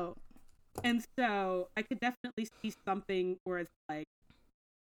know? And so I could definitely see something where it's like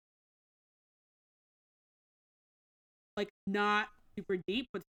not super deep,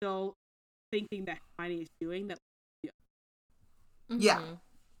 but still thinking that Hermione is doing that. Yeah.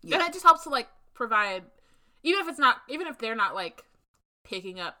 And it just helps to like provide, even if they're not like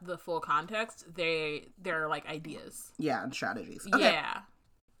picking up the full context, they're like ideas. Yeah, and strategies. Okay.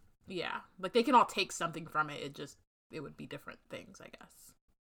 Yeah. Like they can all take something from it. It would be different things, I guess.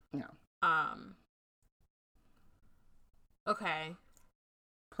 Yeah. Okay.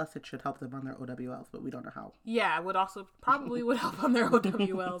 Plus, it should help them on their OWLs, but we don't know how. Yeah, it would also probably would help on their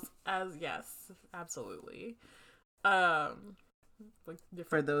OWLs as yes, absolutely. Like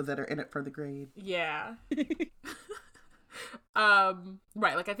for those that are in it for the grade. Yeah.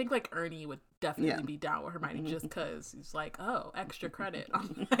 Right, like I think like Ernie would definitely be down with Hermione just because he's like, oh, extra credit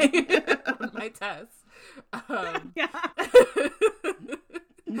on my test.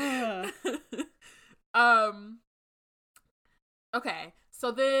 Okay,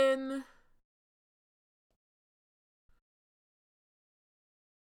 so then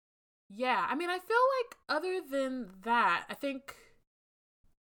yeah, I mean, I feel like other than that, I think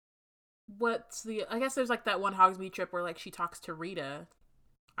I guess there's like that one Hogsmeade trip where like she talks to Rita.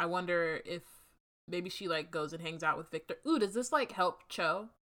 I wonder if maybe she like goes and hangs out with Victor. Ooh, does this like help Cho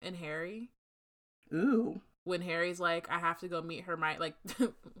and Harry? Ooh. When Harry's like, I have to go meet Hermione, like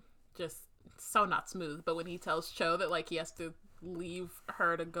just so not smooth, but when he tells Cho that like he has to leave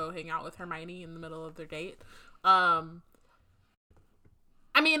her to go hang out with Hermione in the middle of their date. I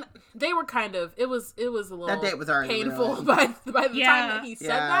mean, they were kind of, it was a little that date was already painful by the time that he said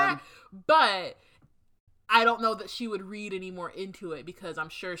that, but I don't know that she would read any more into it because I'm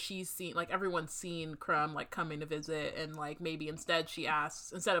sure she's seen, like everyone's seen Crumb like coming to visit, and like maybe instead she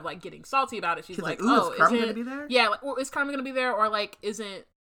asks, instead of like getting salty about it, she's like, oh, is Crumb gonna be there? Yeah, like, is Crumb gonna be there? Or like,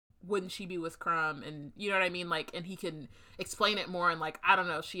 wouldn't she be with Crumb? And you know what I mean? Like, and he can explain it more, and like, I don't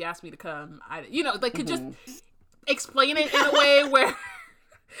know, she asked me to come. Could just explain it in a way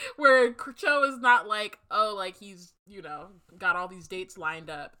where Cho is not like, oh, like he's, you know, got all these dates lined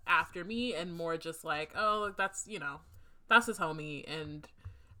up after me, and more just like, oh, that's, you know, that's his homie, and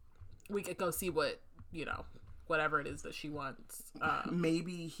we could go see what, you know, whatever it is that she wants.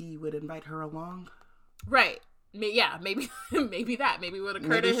 Maybe he would invite her along. Right. Yeah, maybe that. Maybe it would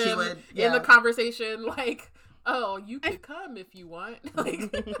occur to him in the conversation, like, oh, you could come if you want. Like, I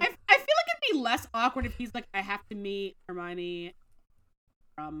feel like it'd be less awkward if he's like, I have to meet Hermione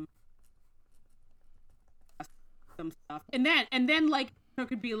from some stuff, and then like her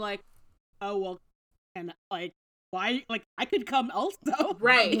could be like, oh well, and like why, like I could come also,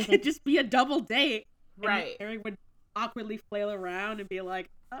 right? It could just be a double date, right? Harry would awkwardly flail around and be like,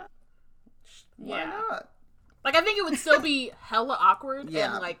 why not? Like I think it would still be hella awkward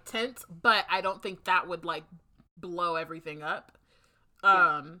and like tense, but I don't think that would like blow everything up.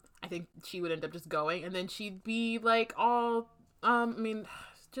 I think she would end up just going, and then she'd be like all I mean,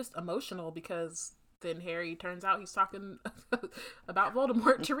 just emotional because then Harry turns out he's talking about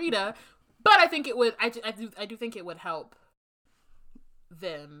Voldemort to Rita. But I think it would. I do think it would help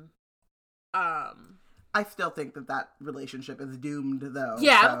them. I still think that relationship is doomed, though.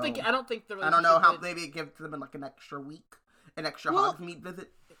 Yeah, so I don't think the relationship. I don't know how maybe it gives them like an extra week, an extra Hogsmeade visit.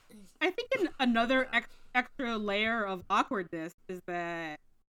 I think another extra layer of awkwardness is that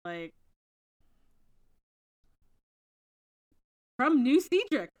like Crumb knew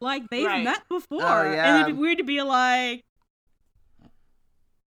Cedric. Like, they've Right. met before. Oh, yeah. And it'd be weird to be like,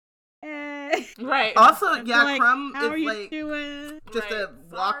 Right. Also, It's yeah, like, Crumb how are is you like doing? just Right. a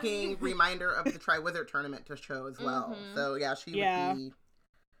walking reminder of the Triwizard Tournament to show as well. Mhm. So yeah, she Yeah. would be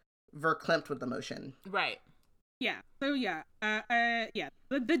verklempt with emotion. Right. Yeah. So yeah. Yeah.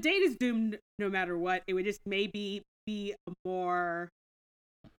 The date is doomed no matter what. It would just maybe be a more.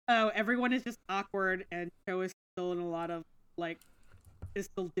 Oh, everyone is just awkward, and Cho is still in a lot of like, is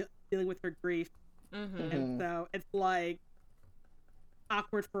still dealing with her grief, Mm-hmm. and so it's like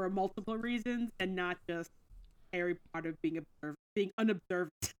awkward for multiple reasons, and not just Harry Potter being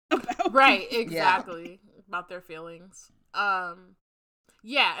unobservant about. Right, exactly. About their feelings.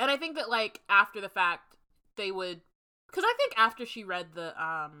 Yeah, and I think that like after the fact they would, because I think after she read the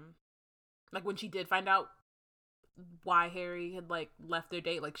like when she did find out why Harry had like left their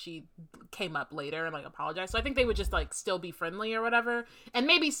date, like she came up later and like apologized. So I think they would just like still be friendly or whatever, and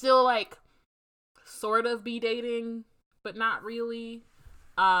maybe still like sort of be dating, but not really.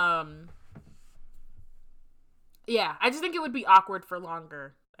 Yeah, I just think it would be awkward for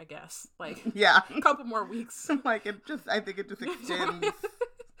longer, I guess. Like Yeah. a couple more weeks. Like I think it just extends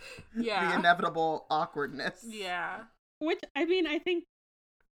the Yeah. inevitable awkwardness. Yeah. Which, I mean, I think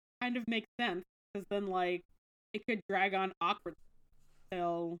kind of makes sense, because then, like, it could drag on awkward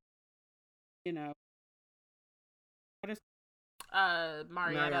till, you know, what is,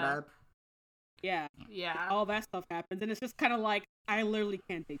 Marietta. yeah, Yeah. all that stuff happens, and it's just kind of like, I literally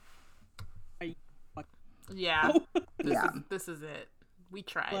can't date you. Yeah. Oh. This is it. We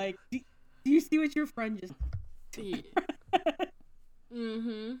tried. Like, do you see what your friend just... Yeah.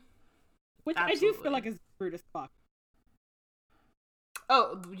 Mm-hmm. Which I do Absolutely. feel like is rude as fuck.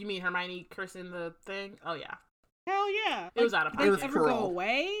 Oh, you mean Hermione cursing the thing? Oh, yeah. Hell yeah. It was out of Did pocket. It was it ever cruel. go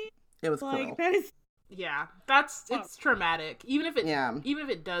away? It was Like, cruel. that is... Yeah. It's traumatic. Even if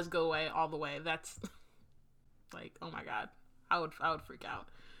it does go away all the way, that's like, oh my god. I would freak out.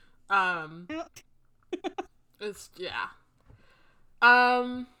 Hell... It's, yeah.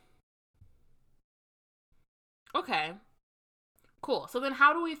 Okay. Cool. So then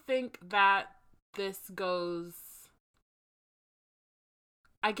how do we think that this goes,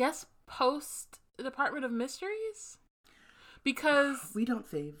 I guess, post Department of Mysteries? Because We don't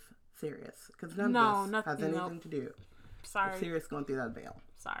save Sirius because none No, of this has nothing, anything nope. to do sorry. with Sirius going through that veil.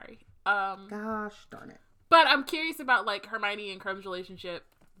 Sorry. Gosh darn it. But I'm curious about like Hermione and Crumb's relationship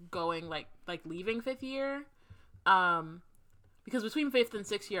going like leaving fifth year. Because between fifth and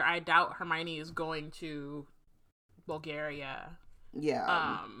sixth year, I doubt Hermione is going to Bulgaria.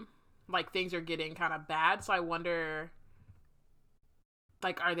 Yeah. Like things are getting kind of bad, so I wonder,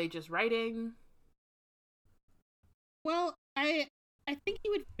 like, are they just writing? Well, I think he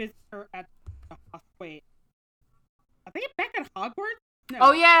would visit her at the wait. Are they back at Hogwarts? No.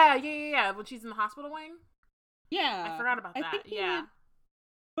 Oh yeah. When she's in the hospital wing, Yeah. I forgot about that. think he Yeah, would-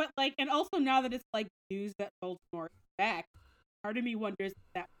 but like, and also now that it's like news that Voldemort is back, part of me wonders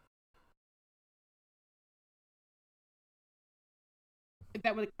if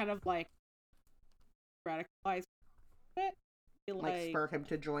that would kind of like radicalize it, be like spur him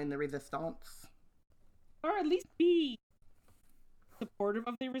to join the Resistance. or at least be supportive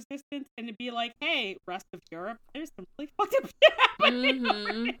of the resistance, and to be like, hey, rest of Europe, there's some really fucked up shit happening over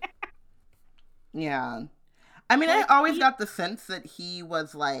Mhm. here. Yeah. I mean, I Like, always he- got the sense that he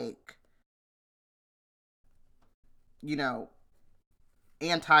was like, you know,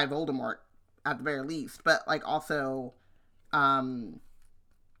 anti-Voldemort at the very least, but like also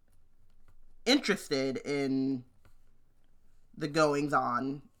interested in the goings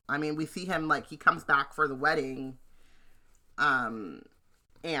on. I mean, we see him like he comes back for the wedding, and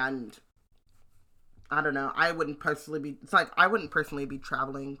I don't know. I wouldn't personally be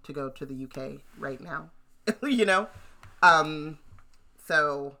traveling to go to the UK right now, you know.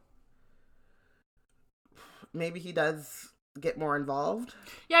 So maybe he does get more involved.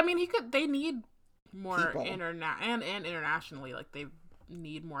 Yeah, I mean, they need more People. and internationally, like they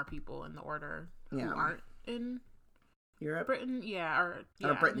need more people in the order who Yeah. aren't in Europe. Britain, or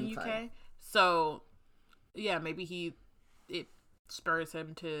Britain, in the UK. sorry. So, yeah, maybe it spurs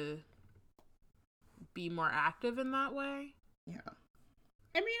him to be more active in that way. Yeah.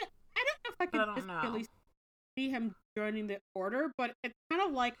 I mean, I don't know if I But I could don't necessarily know. see him joining the order, but it's kind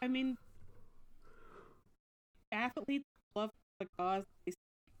of like, I mean, athletes love the cause.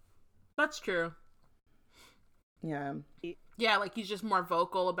 That's true. Yeah. Yeah, like he's just more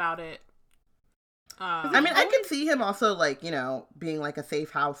vocal about it. I mean, I can see him also like, you know, being like a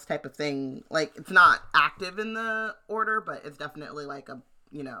safe house type of thing. Like it's not active in the order, but it's definitely like a,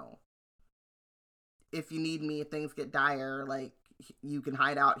 you know, if you need me, if things get dire, like, you can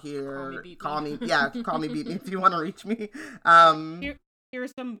hide out here. Call me, call me, beat me if you want to reach me.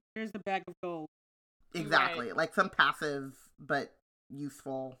 Here's a bag of gold. Exactly. Right. Like some passive but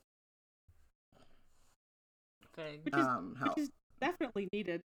useful thing. help. Which is definitely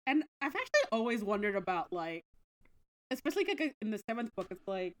needed. And I've actually always wondered about, like, especially like in the 7th book, it's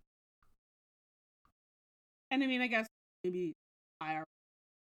like, and I mean, I guess maybe IR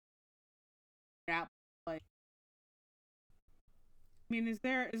like, I mean, is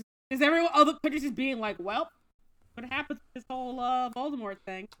everyone, all the countries just being like, well, what happens to this whole Voldemort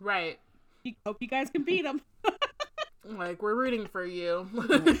thing? Right. Hope you guys can beat him. Like, we're rooting for you.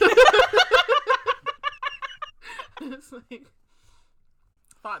 It's like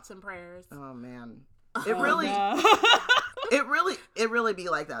thoughts and prayers. Oh man. It really be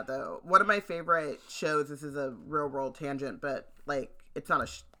like that though. One of my favorite shows, this is a real world tangent, but like it's not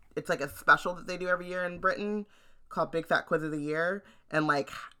it's like a special that they do every year in Britain called Big Fat Quiz of the Year, and like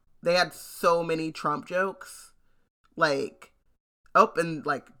they had so many Trump jokes. Like, oh, and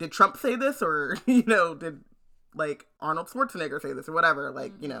like, did Trump say this, or did like Arnold Schwarzenegger say this or whatever,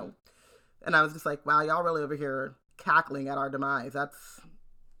 like, and I was just like, wow, y'all really over here cackling at our demise. That's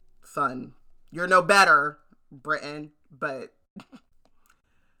fun. You're no better, Britain, but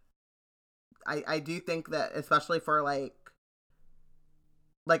I do think that, especially for like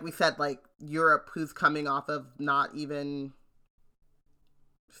we said, like Europe, who's coming off of not even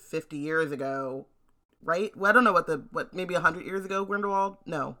 50 years ago, right? Well, I don't know what maybe 100 years ago, Grindelwald?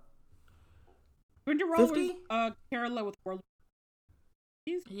 No. Grindelwald 50? was Kerala with World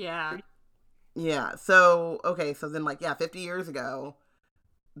War. Yeah. Yeah. So, okay. So then, like, yeah, 50 years ago,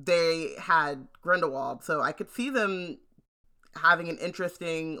 they had Grindelwald. So I could see them having an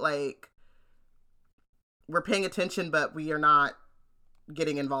interesting, like, we're paying attention, but we are not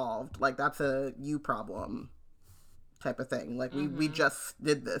getting involved. Like, that's a you problem type of thing. Like, we just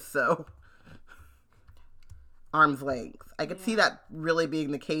did this, so arm's length. I could see that really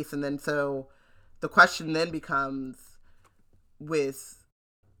being the case. And then so the question then becomes, with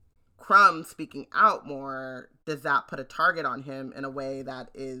Krum speaking out more, does that put a target on him in a way that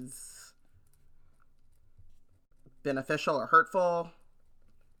is beneficial or hurtful?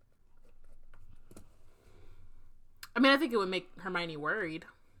 I mean, I think it would make Hermione worried.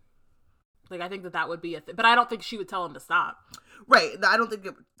 Like, I think that would be a thing. But I don't think she would tell him to stop. Right. I don't think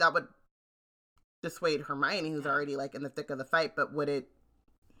that would dissuade Hermione, who's already, like, in the thick of the fight. But would it...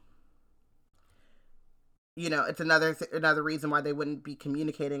 it's another reason why they wouldn't be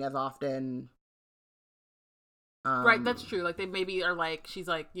communicating as often. Right, that's true. Like, they maybe are like, she's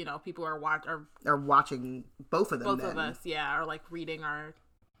like, people are watching both of them. Both of us, yeah, or like reading our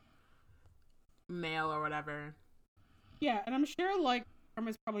mail or whatever. Yeah, and I'm sure like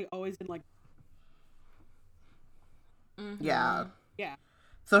Hermione's probably always been like. Mm-hmm. Yeah. Yeah.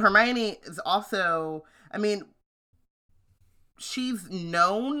 So Hermione is also, I mean, she's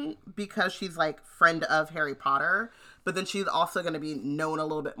known because she's like friend of Harry Potter, but then she's also going to be known a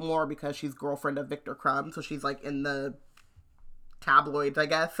little bit more because she's girlfriend of Viktor Krum. So she's like in the tabloids, I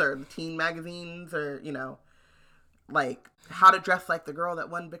guess, or the teen magazines, or like how to dress like the girl that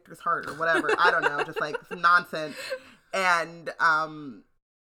won Victor's heart or whatever. I don't know, just like some nonsense. And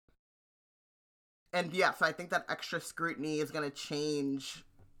yeah, so I think that extra scrutiny is going to change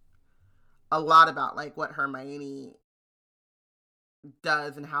a lot about like what Hermione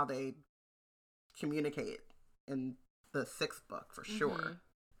does and how they communicate in the 6th book for sure.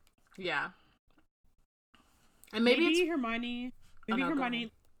 Yeah. And maybe Hermione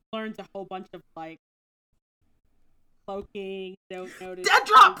learns a whole bunch of like cloaking, don't notice dead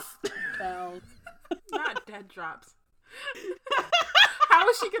drops. Spells. Not dead drops. How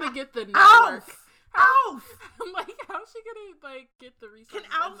is she gonna get the network? Alf! I'm like, how is she gonna like get the resources?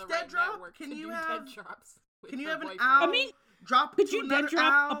 Can Alf and the dead right drop? network Can to you do have? dead drops? Can you her have an boyfriend? owl? I mean, drop. Could to you another dead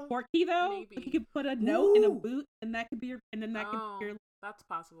drop owl? a portkey though? Maybe. You could put a note in a Ooh. boot, and that could be your. And then that could be your. That's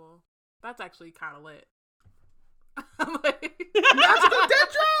possible. That's actually kind of lit. I'm like, Magical dead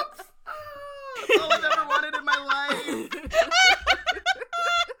drops. Oh, all I've ever wanted in my life.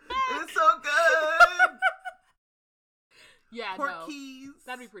 It's so good. Yeah, Portkeys. no,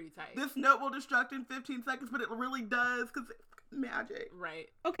 that'd be pretty tight. This note will destruct in 15 seconds, but it really does because magic. Right.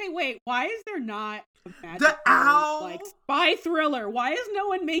 Okay, wait. Why is there not a magic The owl? like spy thriller? Why is no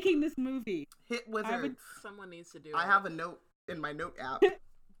one making this movie? Hit wizards. Someone needs to do it. I have a note in my note app,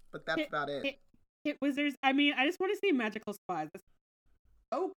 but that's about it. Hit wizards. I mean, I just want to see magical spies. That's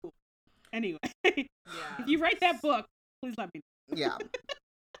so cool. Anyway, if you write that book, please let me know. Yeah.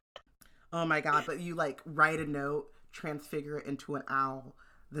 Oh my god, but you like write a note, transfigure it into an owl,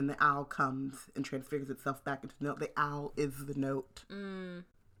 then the owl comes and transfigures itself back into the note. The owl is the note.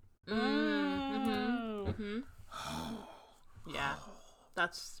 Yeah,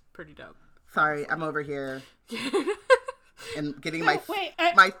 that's pretty dope. Sorry, I'm over here and getting my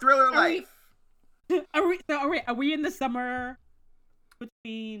thriller life. Are we in the summer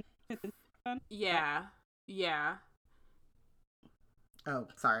between 5th and 6th? Yeah. Oh,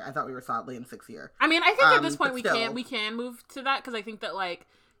 sorry. I thought we were solidly in 6th year. I mean, I think at this point we still. can move to that, because I think that like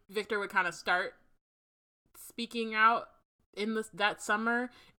Victor would kind of start speaking out in that summer,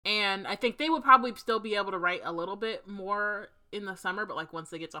 and I think they would probably still be able to write a little bit more in the summer, but like once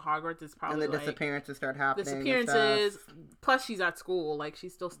they get to Hogwarts, it's probably and the disappearances start happening. Disappearances. Plus, she's at school, like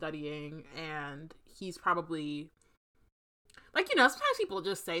she's still studying, and he's probably like, you know, sometimes people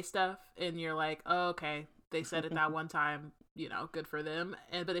just say stuff, and you're like, oh, okay, they said it that one time, you know, good for them.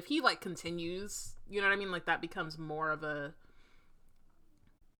 But if he like continues, you know what I mean, like that becomes more of a,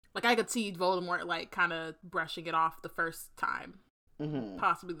 like I could see Voldemort like kind of brushing it off the first time,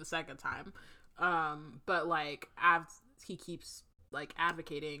 possibly the second time, but like as he keeps like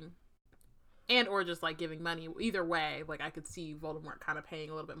advocating and or just like giving money, either way, like I could see Voldemort kind of paying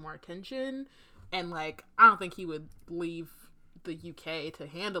a little bit more attention, and like I don't think he would leave the UK to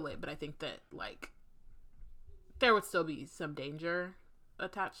handle it, but I think that like there would still be some danger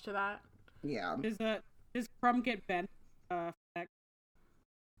attached to that. Yeah. Does Krum get bent?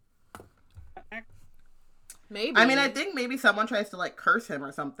 Maybe. I mean, I think maybe someone tries to like curse him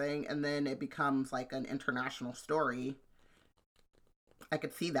or something, and then it becomes like an international story. I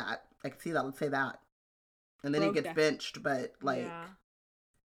could see that. Let's say that. And then he gets benched, but like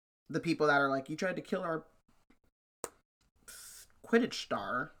the people that are like, you tried to kill our Quidditch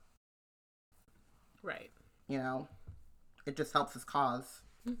star. Right. You know, it just helps his cause.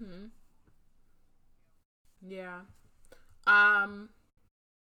 Yeah.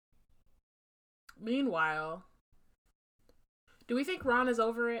 Meanwhile, do we think Ron is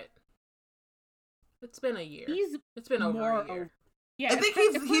over it? It's been a year. It's been over a year. Yeah, I think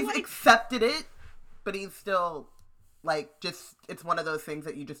he's accepted it, but he's still like, just, it's one of those things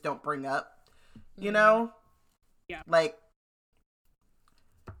that you just don't bring up, you know? Yeah. Like,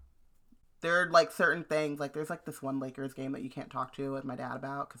 there are like certain things, like there's like this one Lakers game that you can't talk to with my dad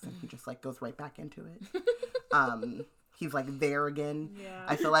about, because then he just like goes right back into it. He's like there again. Yeah.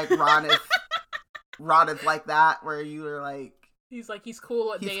 I feel like Ron is like that, where you are like, he's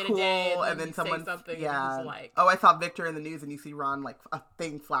cool day to day, and then someone something, yeah, and he's like, oh, I saw Victor in the news, and you see Ron like a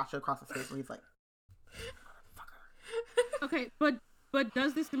thing flash across the stage where he's like, motherfucker. Okay, but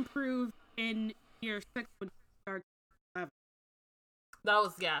does this improve in year 6 when you start 11?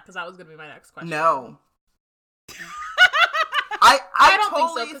 Because that was gonna be my next question. No. I don't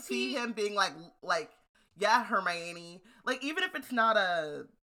totally think so, see him being like, yeah, Hermione. Like, even if it's not a...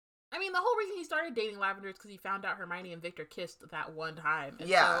 I mean, the whole reason he started dating Lavender is because he found out Hermione and Victor kissed that one time. And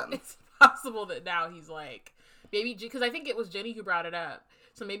yeah. So it's possible that now he's like, maybe, because I think it was Jenny who brought it up.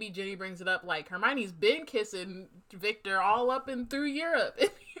 So maybe Jenny brings it up like, Hermione's been kissing Victor all up and through Europe.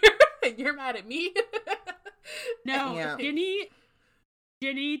 And you're mad at me? No, yeah.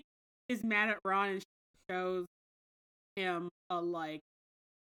 Jenny is mad at Ron, and she shows him a like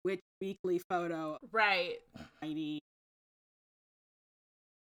Witch Weekly photo. Right. Hermione.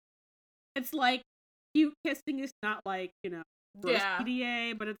 It's like cute kissing is not like, you know,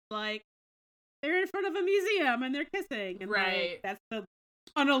 PDA, but it's like they're in front of a museum and they're kissing, and right. Like, that's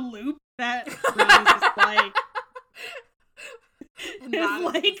on a loop that Ron is just like. And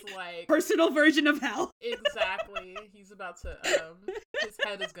his like personal version of hell. Exactly. He's about to his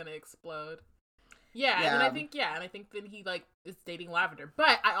head is gonna explode. Yeah. And I think then he like is dating Lavender.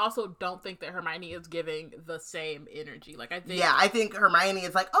 But I also don't think that Hermione is giving the same energy. Like I think Hermione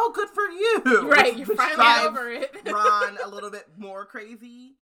is like, oh, good for you. Right, you're finally over it. Ron a little bit more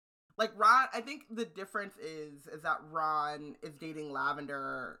crazy. Like Ron, I think the difference is that Ron is dating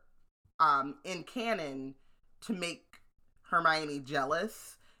Lavender in canon to make Hermione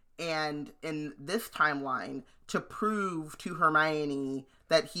jealous, and in this timeline to prove to Hermione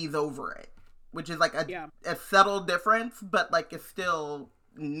that he's over it, which is like a subtle difference, but like it's still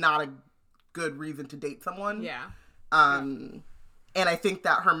not a good reason to date someone. And I think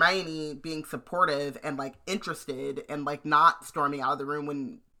that Hermione being supportive and like interested and like not storming out of the room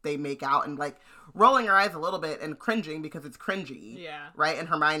when they make out and like rolling her eyes a little bit and cringing because it's cringy, right? And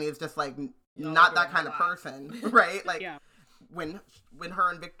Hermione is just like not that kind of person, right? Like when her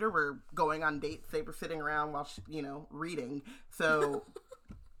and Victor were going on dates, they were sitting around while reading. So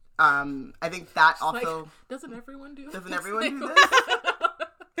I think that also like, doesn't everyone do this?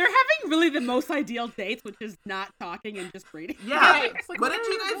 They're having really the most ideal dates, which is not talking and just reading. Yeah. Right. It's like, what what do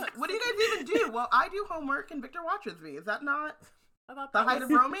are you guys even do? Well, I do homework and Victor watches me. Is that not I thought the that height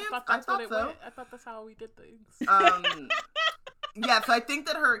was- of romance? I thought so. went. I thought that's how we did things. Yeah, so I think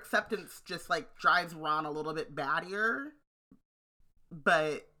that her acceptance just like drives Ron a little bit battier,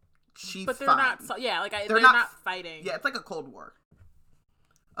 but she's But they're fine. not. Yeah, like they're not- not fighting. Yeah, it's like a Cold War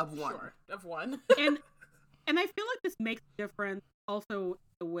of one. Sure, of one. and I feel like this makes a difference also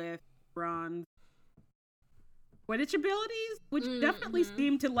with Ron's Quidditch abilities, which definitely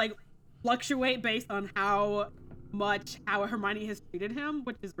seem to like fluctuate based on how Hermione has treated him,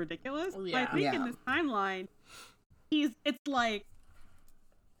 which is ridiculous. But I think in this timeline, it's like,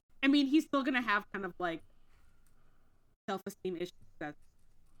 I mean, he's still gonna have kind of like self-esteem issues,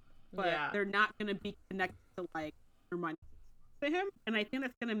 but they're not gonna be connected to like Hermione to him, and I think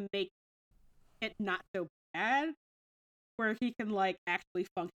that's gonna make it not so bad, where he can like actually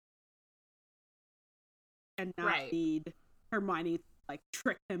function and not need Hermione to like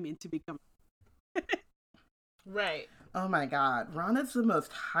trick him into becoming. Right. Oh my god, Ron is the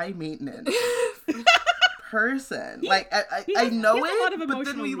most high maintenance person. Like I know it, but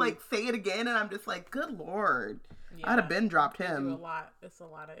then we like say it again, and I'm just like, good lord, I'd have been dropped him. Do a lot. It's a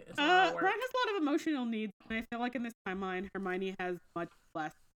lot of work. Ron has a lot of emotional needs, and I feel like in this timeline, Hermione has much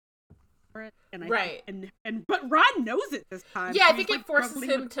less for it. And but Ron knows it this time. Yeah, so I think he's, it forces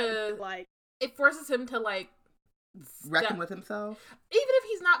him with to like. It forces him to like reckon with himself. Even if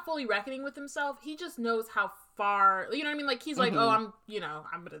he's not fully reckoning with himself, he just knows how far. You know what I mean? Like he's like, oh, I'm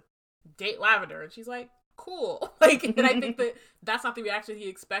gonna date Lavender, and she's like, cool. Like, and I think that's not the reaction he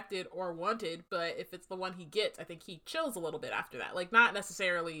expected or wanted. But if it's the one he gets, I think he chills a little bit after that. Like, not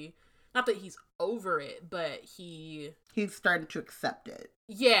necessarily, not that he's over it, but he's starting to accept it.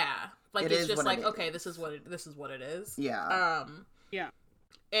 Yeah, like it it's just like, it okay, is. this is what it is. Yeah. Yeah.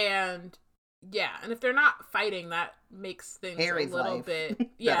 And yeah, and if they're not fighting, that makes things Harry's a little life bit.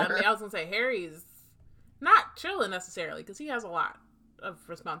 Yeah, I mean, I was gonna say Harry's not chilling necessarily because he has a lot of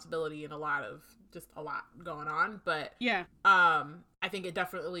responsibility and a lot going on. But yeah, I think it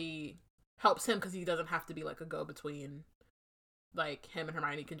definitely helps him because he doesn't have to be like a go between. Like him and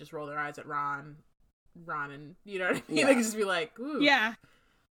Hermione can just roll their eyes at Ron, and you know what I mean. Yeah. They can just be like, ooh, yeah.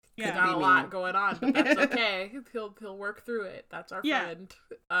 got a lot going on, but that's okay. He'll work through it. That's our friend.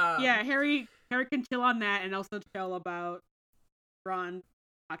 Harry can chill on that, and also chill about Ron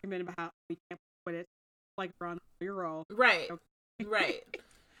talking about how we can't quit it. Like Ron, your role. Right. Right.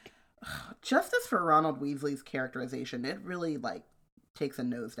 Justice for Ronald Weasley's characterization, it really like takes a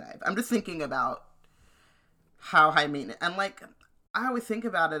nosedive. I'm just thinking about how high maintenance, and like I always think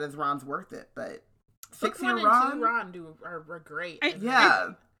about it as Ron's worth it, but 6-year Ron are great.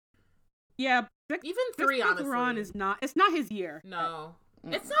 Yeah, even 3 honestly. Ron is not. It's not his year. No,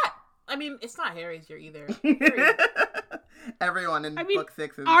 it's not. I mean, it's not Harry's year either. Everyone in book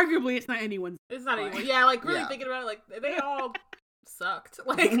 6 is arguably it's not anyone's. It's not anyone. Yeah, like really thinking about it, like they all sucked.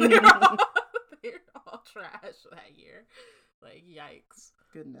 Like they're all trash that year. Like yikes.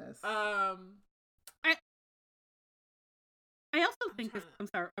 Goodness. I also think this. I'm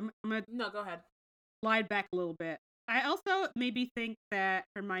sorry. I'm gonna no. Go ahead. Slide back a little bit. I also maybe think that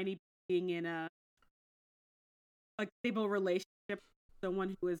Hermione being in a stable relationship with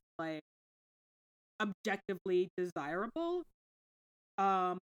someone who is like objectively desirable,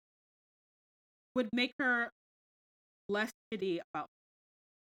 would make her less shitty about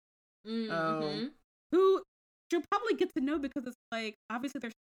who she'll probably get to know because it's like obviously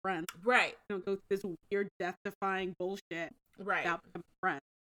they're friends, right? Don't go through this weird death-defying bullshit, right? Without becoming friends.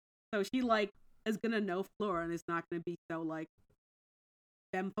 So she like is gonna know Fleur and is not gonna be so like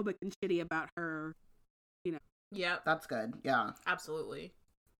phobic and shitty about her, you know. Yeah, that's good. Yeah, absolutely.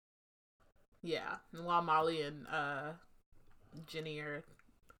 Yeah, and while Molly and Ginny are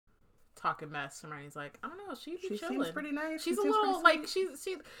talking mess, Hermione's like, I don't know, she chilling. Seems pretty nice. She's a little like she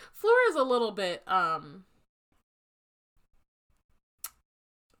Fleur is a little bit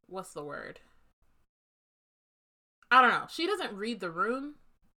what's the word? I don't know. She doesn't read the room.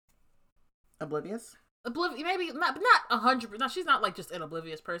 Oblivious? Maybe not 100%. No, she's not like just an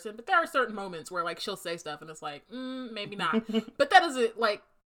oblivious person, but there are certain moments where like she'll say stuff and it's like, maybe not. But that doesn't like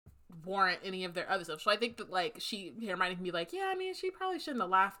warrant any of their other stuff. So I think that like Hermione can be like, yeah, I mean, she probably shouldn't have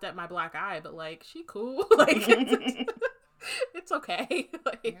laughed at my black eye, but like she cool. Like it's okay.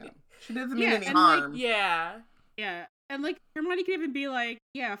 Like, yeah. She doesn't mean any harm. Like, yeah. And like Hermione can even be like,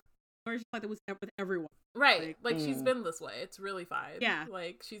 yeah, or just like it was with everyone. Right, like she's been this way. It's really fine. Yeah,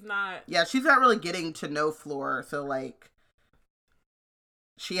 like she's not. Yeah, she's not really getting to know Fleur, so like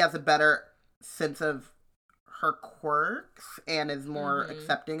she has a better sense of her quirks and is more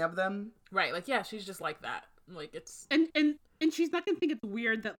accepting of them. Right, like, yeah, she's just like that. Like, it's... And she's not gonna think it's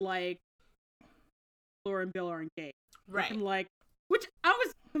weird that, like, Laura and Bill are engaged. Right. And, like, which I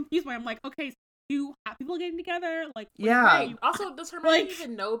was confused by. I'm like, okay, so you have people getting together? Like, yeah. Right. Also, does Hermione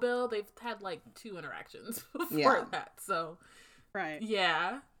even know Bill? They've had, like, 2 interactions before that, so... Right.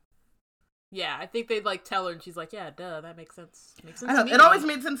 Yeah. Yeah, I think they'd, like, tell her, and she's like, yeah, duh, that makes sense. Makes sense I know, to me. it always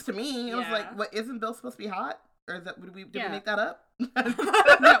made sense to me. Yeah. I was like, what, isn't Bill supposed to be hot? Or is that, did we make that up?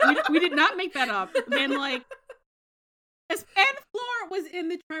 No, we did not make that up. And, like, and Fleur was in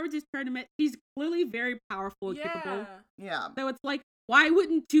the Triwizards tournament. She's clearly very powerful and capable. Yeah. So it's like, why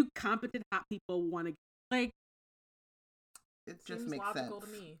wouldn't 2 competent hot people want to, like... It just Seems makes logical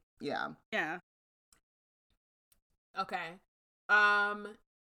sense. to me. Yeah. Yeah. Okay.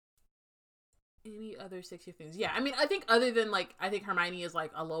 Any other sexy things? Yeah, I mean, I think other than, like, I think Hermione is,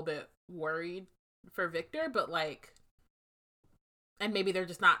 like, a little bit worried for Victor, but, like, and maybe they're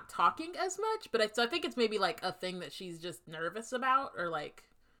just not talking as much, but so I think it's maybe, like, a thing that she's just nervous about, or, like,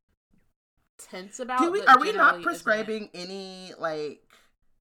 tense about. Are we not prescribing any, like,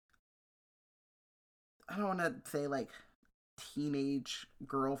 I don't want to say, like, teenage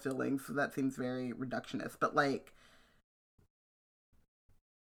girl feelings, so that seems very reductionist, but, like,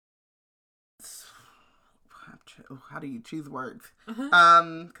 how do you choose words?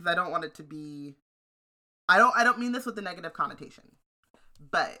 Because I don't want it to be, I don't mean this with a negative connotation,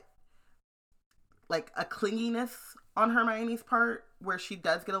 but, like, a clinginess on Hermione's part where she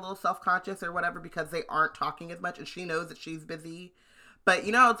does get a little self-conscious or whatever because they aren't talking as much and she knows that she's busy. But,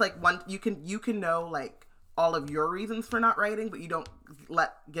 you know, it's like you can know, like, all of your reasons for not writing, but you don't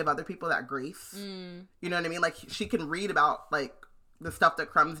give other people that grace. You know what I mean? Like, she can read about, like, the stuff that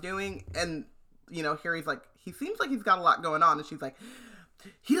Crumb's doing, and, you know, Harry's like, he seems like he's got a lot going on, and she's like,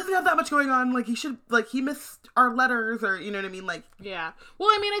 he doesn't have that much going on, like, he should, like, he missed our letters, or, you know what I mean? Like, yeah. Well,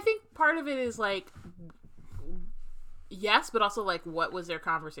 I mean, I think part of it is, like, yes, but also, like, what was their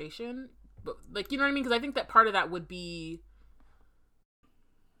conversation? But, like, you know what I mean? Because I think that part of that would be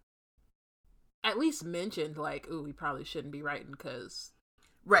at least mentioned, like, ooh, we probably shouldn't be writing because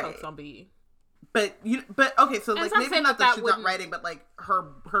folks will be... But okay, so, like, maybe not that she's wouldn't... not writing, but, like,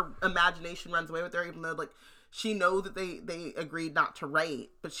 her imagination runs away with her, even though, like, she knows that they agreed not to write,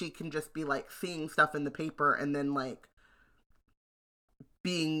 but she can just be, like, seeing stuff in the paper and then, like,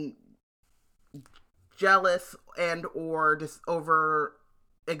 being jealous and or just over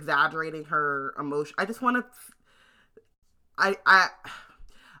exaggerating her emotion. I just want to, I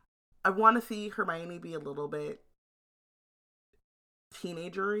want to see Hermione be a little bit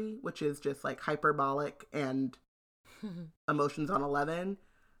teenagery, which is just, like, hyperbolic and emotions on 11.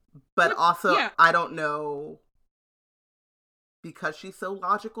 But also, I don't know, because she's so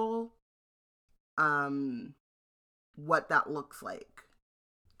logical, what that looks like.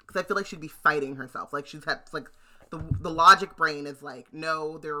 Because I feel like she'd be fighting herself. Like, she's had, like, the logic brain is like,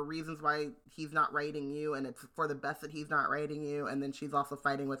 no, there are reasons why he's not writing you, and it's for the best that he's not writing you. And then she's also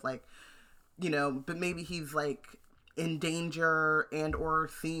fighting with, like, you know, but maybe he's, like, in danger and or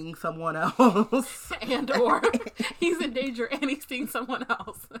seeing someone else. And or he's in danger and he's seeing someone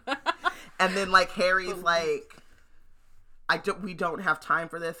else. And then, like, Harry's like, we don't have time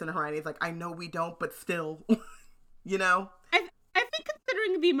for this, and Hermione's like, I know we don't, but still, you know? I think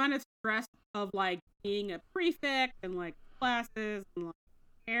considering the amount of stress of, like, being a prefect and, like, classes and, like,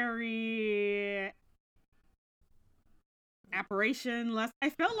 Harry apparition less, I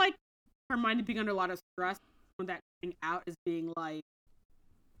felt like Hermione being under a lot of stress when that coming out as being, like,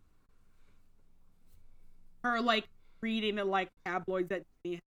 her, like, reading the, like, tabloids that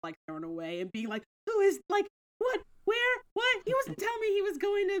Ginny had, like, thrown away and being like, who is, like, what, where, what, he wasn't telling me he was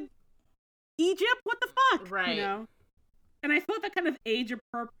going to Egypt, what the fuck, right? You know? And I thought that kind of age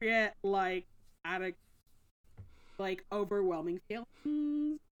appropriate, like, like, overwhelming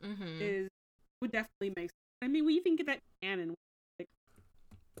feelings would definitely make sense. I mean, we even get that canon, like,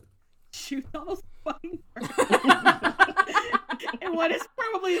 shoot all those fucking birds. And what is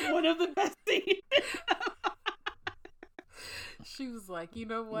probably one of the best scenes. She was like, you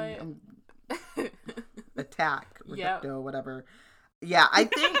know what? Attack, yep. Whatever. Yeah, I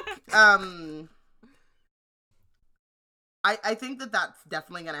think, I think that that's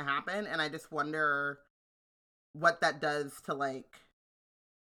definitely going to happen, and I just wonder what that does to, like,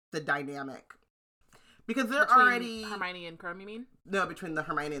 the dynamic. Because they're between already... Hermione and Crumb, you mean? No, between the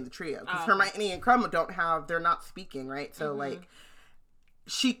Hermione and the trio. Because Hermione and Crumb they're not speaking, right? So, like,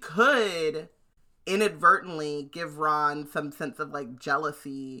 she could inadvertently give Ron some sense of, like,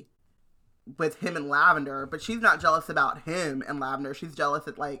 jealousy with him and Lavender, but she's not jealous about him and Lavender. She's jealous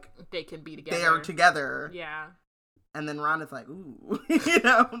that, like, they can be together. they are together. Yeah. And then Ron is like, ooh, you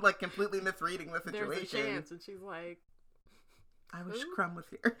know, like completely misreading the situation. There's a chance, and she's like, I wish Crumb was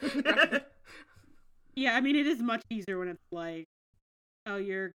here. Right. Yeah, I mean, it is much easier when it's like, oh,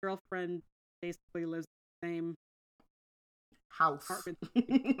 your girlfriend basically lives in the same house. apartment.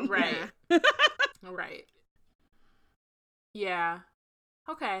 right, Yeah. right. Yeah.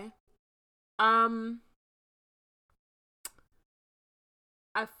 Okay. I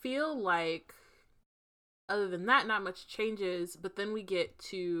feel like other than that, not much changes, but then we get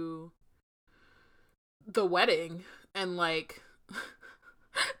to the wedding, and like,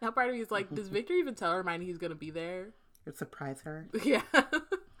 that part of me is like, does Victor even tell Hermione he's gonna be there? Or surprise her. Yeah.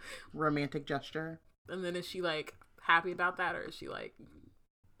 Romantic gesture. And then is she like happy about that, or is she like,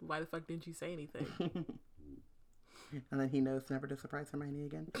 why the fuck didn't you say anything? And then he knows never to surprise Hermione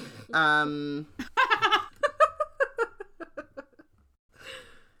again. I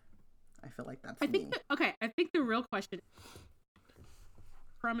feel like that's me. I think the real question is,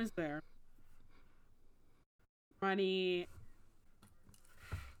 Crumb is there. Hermione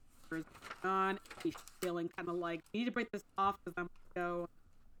is on. She's feeling kind of like, I need to break this off because I'm going to go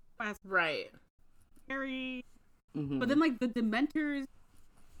fast. Right. Harry. Mm-hmm. But then, like, the Dementors,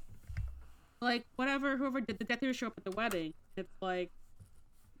 like, whoever did the Death Eaters show up at the wedding. It's like,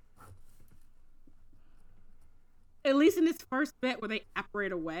 at least in this first bit where they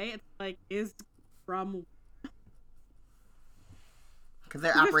apparate away, it's like, is Crumb... Because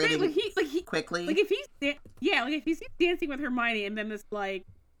they're operating quickly. Like, if he's if he's dancing with Hermione and then this, like,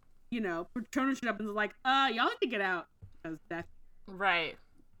 you know, Patronus showed up and is like, y'all need to get out. Because that's... Right.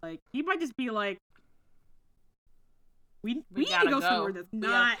 Like, he might just be like, we need to go somewhere that's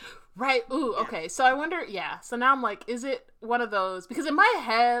not... Right. Ooh, Yeah. okay. So I wonder, so now I'm like, is it one of those? Because in my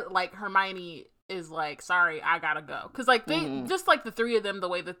head, like, Hermione is like, sorry, I gotta go. Because, like, they, just like the three of them, the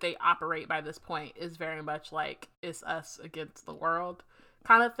way that they operate by this point is very much like, it's us against the world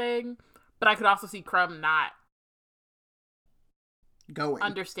kind of thing. But I could also see Crumb not going.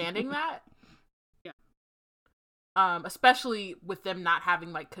 understanding that. Yeah. Especially with them not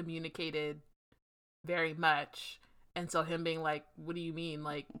having, like, communicated very much. And so him being like, what do you mean?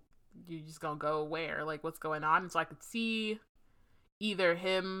 Like, you just gonna go where? Like, what's going on? And so I could see either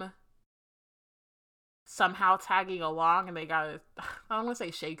him somehow tagging along and they gotta, I don't want to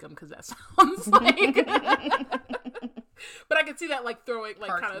say shake him because that sounds like, but I could see that, like, throwing,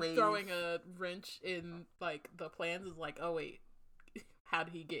 like, kind of throwing a wrench in, like, the plans is like, oh wait, how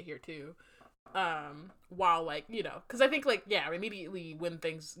did he get here too? While, like, you know, because I think, like, immediately when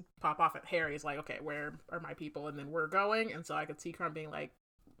things pop off at Harry, is like, okay, where are my people? And then we're going, and so I could see Crumb being like,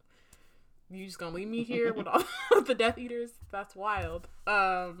 you just gonna leave me here with all the Death Eaters? That's wild.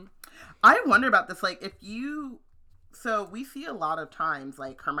 I wonder about this, like, so we see a lot of times,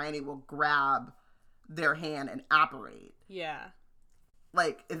 like, Hermione will grab their hand and apparate. Yeah.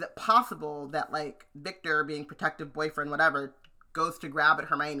 Like, is it possible that, like, Victor, being protective boyfriend, whatever, goes to grab at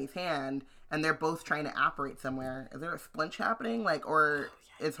Hermione's hand and they're both trying to apparate somewhere? Is there a splinch happening? Like, or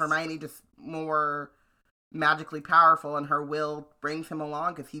is Hermione just more magically powerful and her will brings him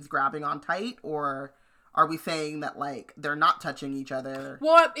along because he's grabbing on tight? Or are we saying that, like, they're not touching each other?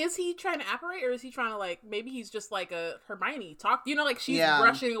 Well, is he trying to apparate, or is he trying to, like, maybe he's just like a Hermione talk, you know, like, she's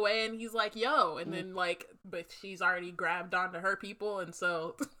rushing away and he's like, yo, and then, like, but she's already grabbed onto her people, and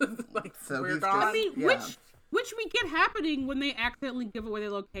so like, so we're gone. I mean, which we get happening when they accidentally give away the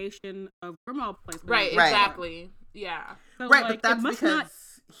location of Grimmauld Place. Right, exactly. Yeah. So, right, like, but that's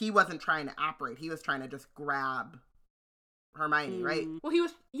because he wasn't trying to apparate. He was trying to just grab Hermione, right? Well, he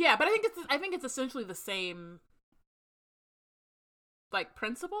was, but I think it's essentially the same, like,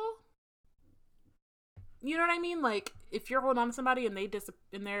 principle. You know what I mean? Like, if you're holding on to somebody and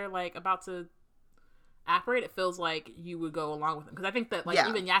they're like about to apparate, it feels like you would go along with them. Because I think that, like,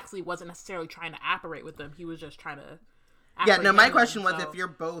 even Yaxley wasn't necessarily trying to apparate with them. He was just trying to my question was if you're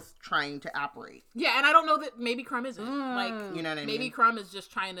both trying to apparate. Yeah, and I don't know that maybe Crumb isn't. Like, you know what I mean? Maybe Crumb is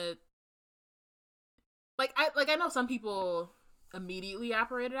just trying to, I know some people immediately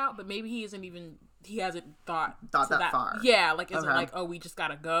apparate it out, but maybe he hasn't thought that far. Yeah, like, isn't like, oh, we just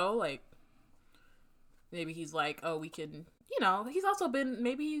gotta go. Like, maybe he's like, oh, we can, you know, he's also been,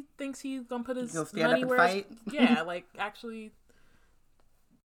 maybe he thinks he's gonna put his money where fight. Yeah, like, actually,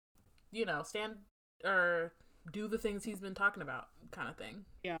 you know, stand or do the things he's been talking about, kind of thing.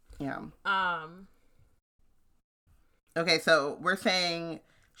 Yeah. Okay, so we're saying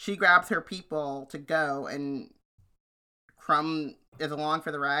she grabs her people to go and Crumb is along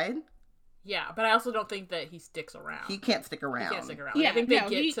for the ride? Yeah, but I also don't think that he sticks around. He can't stick around. Yeah, I think they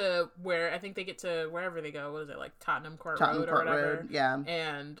get to wherever they go. What is it, like Tottenham Court Road or whatever? Road, yeah.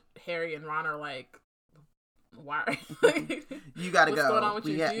 And Harry and Ron are like, why? You gotta What's go. going on with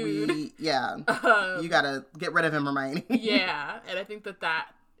your dude? You gotta get rid of him, Hermione. Yeah, and I think that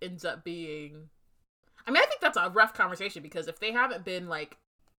ends up being. I mean, I think that's a rough conversation because if they haven't been like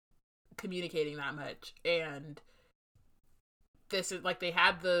communicating that much, and this is like they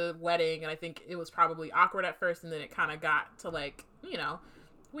had the wedding, and I think it was probably awkward at first, and then it kind of got to like, you know,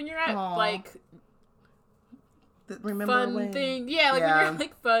 when you're at like fun thing, yeah, like when you're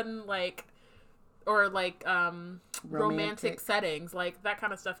like fun like or like romantic settings, like that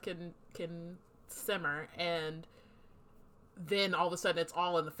kind of stuff can simmer, and then all of a sudden it's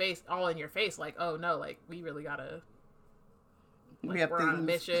all in your face, like, oh no, like we really gotta, like, we're on a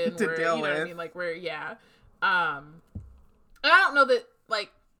mission to we're, deal you know with. what I mean, like we're and I don't know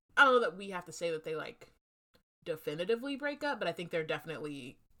that we have to say that they like definitively break up, but I think they're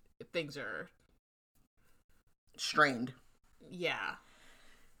definitely, things are strained. Yeah.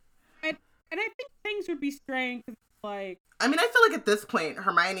 And I think things would be strained because, like... I mean, I feel like at this point,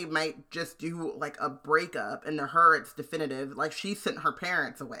 Hermione might just do, like, a breakup, and to her, it's definitive. Like, she sent her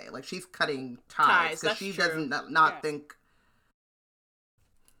parents away. Like, she's cutting ties. Because she doesn't not think...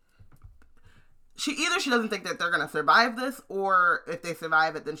 She doesn't think that they're going to survive this, or if they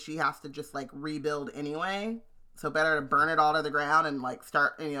survive it, then she has to just, like, rebuild anyway. So better to burn it all to the ground and, like,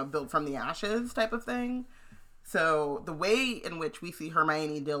 start, you know, build from the ashes type of thing. So the way in which we see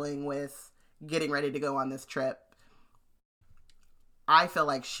Hermione dealing with getting ready to go on this trip, I feel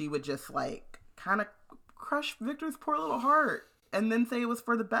like she would just like kind of crush Victor's poor little heart and then say it was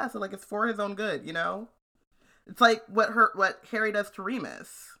for the best, like it's for his own good, you know? It's like what Harry does to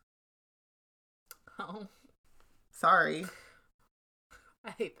Remus. Oh, sorry,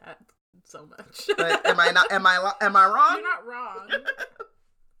 I hate that so much. But am I wrong? You're not wrong.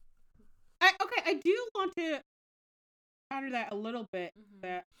 I do want to counter that a little bit,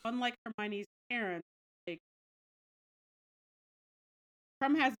 that unlike Hermione's parents, like,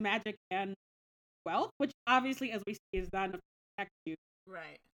 Krum has magic and wealth, which obviously, as we see, is not enough to protect you.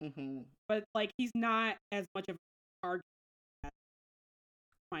 Right. Mm-hmm. But, like, he's not as much of a target as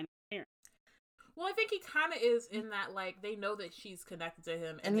Hermione's parents. Well, I think he kind of is in that, like, they know that she's connected to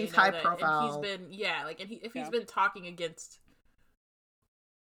him, and they he's know high that, profile. and he's been, like, and he's been talking against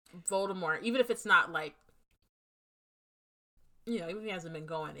Voldemort, even if it's not like, you know, even if he hasn't been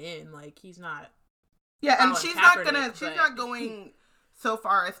going in, like, he's not. Yeah, and she's not going so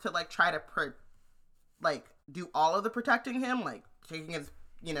far as to like try to do all of the protecting him, like taking his,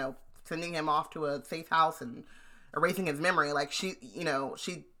 you know, sending him off to a safe house and erasing his memory. Like she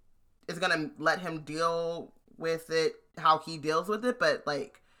is gonna let him deal with it how he deals with it, but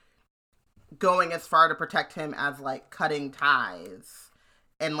like going as far to protect him as like cutting ties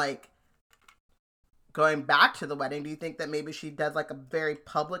and like going back to the wedding. Do you think that maybe she does like a very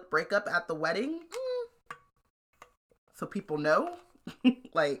public breakup at the wedding? So people know?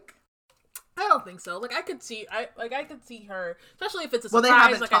 Like, I don't think so. Like I could see her, especially if it's a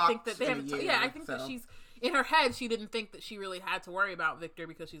surprise. Like I think that they haven't. I think that she's in her head. She didn't think that she really had to worry about Victor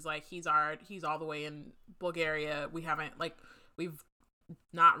because she's like, he's all the way in Bulgaria. We've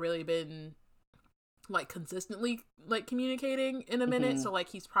not really been like consistently like communicating in a minute. So like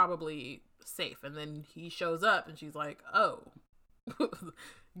he's probably safe. And then he shows up and she's like, oh,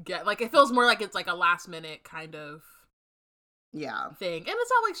 like it feels more like it's like a last minute kind of thing. And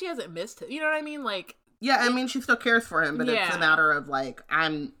it's not like she hasn't missed it, you know what I mean? Like, yeah, I mean, she still cares for him, but it's a matter of like,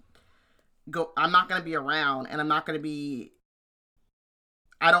 I'm not going to be around, and I'm not going to be,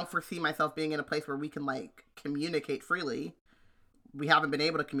 I don't foresee myself being in a place where we can like communicate freely. We haven't been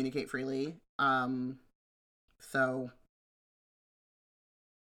able to communicate freely. So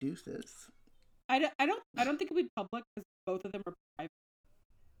deuces. I don't think it'll be public because both of them are private.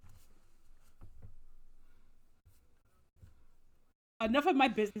 Enough of my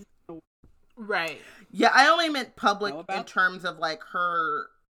business. Right. Yeah, I only meant public in terms of like her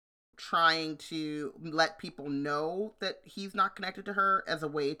trying to let people know that he's not connected to her as a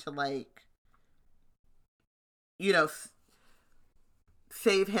way to like, you know,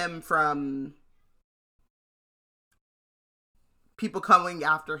 save him from people coming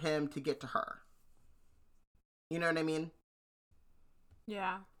after him to get to her. You know what I mean?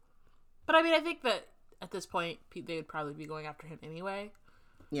 Yeah. But I mean, I think that at this point, they would probably be going after him anyway.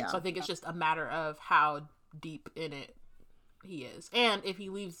 Yeah. So I think it's just a matter of how deep in it he is. And if he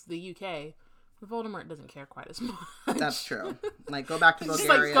leaves the UK, Voldemort doesn't care quite as much. That's true. Like, go back to Bulgaria.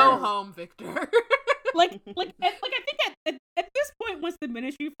 Just like, go home, Victor. I think at this point, once the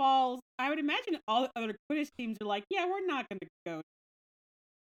Ministry falls, I would imagine all the other Quidditch teams are like, yeah, we're not going to go.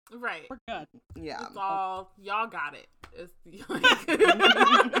 Right. We're good. Yeah. It's all, y'all got it. It's like,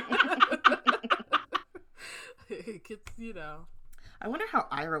 It gets, I wonder how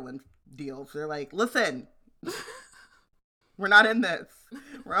Ireland deals. They're like, listen, we're not in this.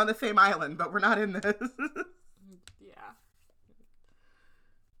 We're on the same island, but we're not in this. Yeah.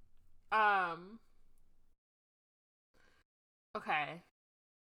 Okay.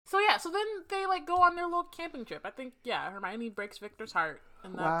 So yeah, so then they like go on their little camping trip. I think Hermione breaks Victor's heart,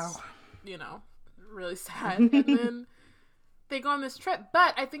 and that's really sad. And then they go on this trip,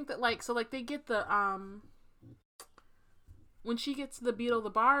 but I think that they get the when she gets the Beetle the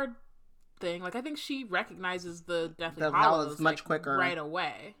Bard thing, I think she recognizes the Deathly Hallows much quicker right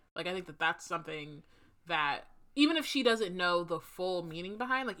away. I think that that's something that even if she doesn't know the full meaning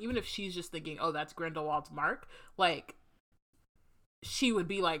behind, even if she's just thinking, oh, that's Grindelwald's mark, she would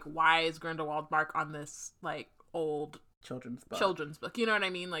be like, why is Grindelwald's mark on this old children's book? You know what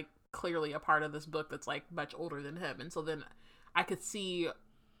I mean? Clearly a part of this book that's much older than him. And so then I could see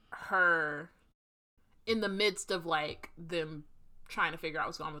her in the midst of them trying to figure out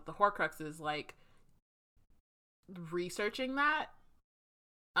what's going on with the Horcruxes, researching that,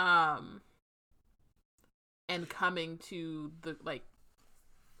 and coming to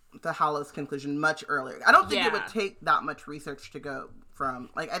the Hallows conclusion much earlier. I don't think it would take that much research to go from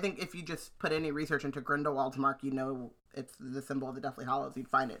I think if you just put any research into Grindelwald's mark, it's the symbol of the Deathly Hallows, you'd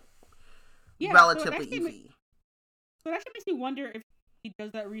find it relatively easy. So it actually makes me wonder if he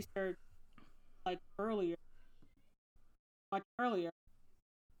does that research earlier, much earlier.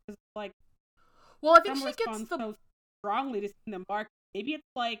 Well, I think she gets so strongly to see the mark. Maybe it's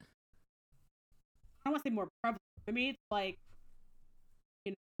I don't want to say more prevalent. Maybe it's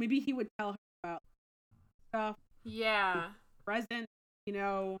maybe he would tell her about stuff. Yeah. Present,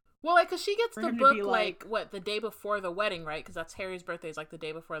 Well, because she gets the book, the day before the wedding, right? Because that's Harry's birthday is the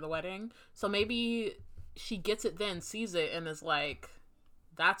day before the wedding. So maybe she gets it then, sees it, and is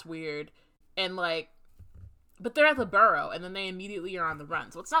that's weird. And but they're at the Burrow, and then they immediately are on the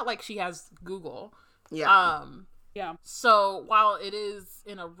run. So it's not like she has Google. Yeah. Yeah. So while it is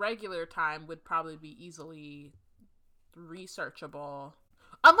in a regular time, would probably be easily researchable.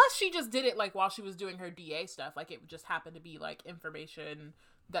 Unless she just did it while she was doing her DA stuff. It just happened to be information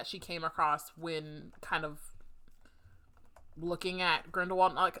that she came across when kind of looking at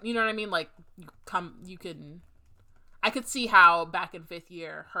Grindelwald. You know what I mean? I could see how back in 5th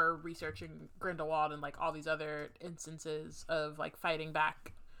year, her researching Grindelwald and all these other instances of fighting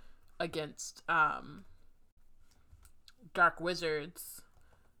back against dark wizards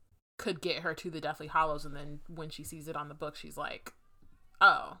could get her to the Deathly Hallows, and then when she sees it on the book, she's like,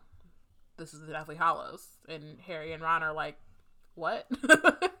 oh, this is the Deathly Hallows. And Harry and Ron are like, what?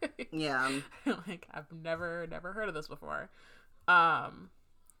 Yeah. I've never heard of this before. And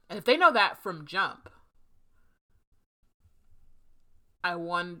if they know that from jump, I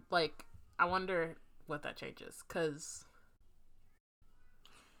wonder what that changes, because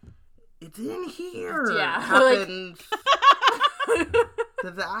it's in here. Yeah. Happens.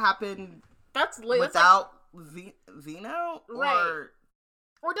 Does that happen without Zeno? Right.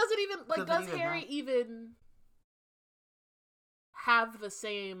 Or does it even, does Harry even have the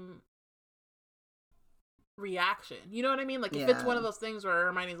same reaction? You know what I mean? If it's one of those things where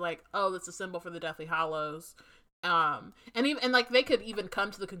Hermione's like, oh, that's a symbol for the Deathly Hallows. And they could even come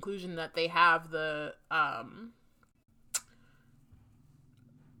to the conclusion that they have the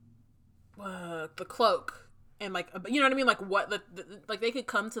cloak, and you know what I mean? What they could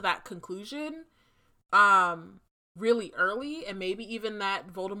come to that conclusion really early, and maybe even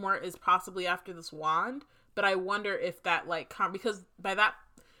that Voldemort is possibly after this wand. But I wonder if that because by that,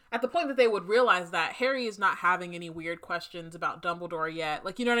 at the point that they would realize that Harry is not having any weird questions about Dumbledore yet,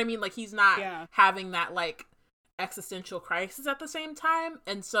 you know what I mean? He's not having that existential crisis at the same time.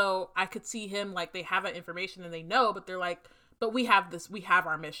 And so I could see him they have that information and they know, but they're but we have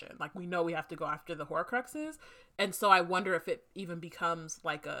our mission. We know we have to go after the Horcruxes. And so I wonder if it even becomes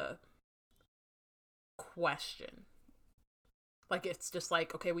a question. It's just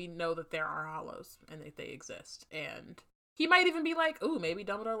okay, we know that there are Hallows and that they exist. And he might even be ooh, maybe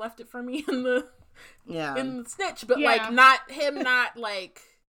Dumbledore left it for me in the snitch, but not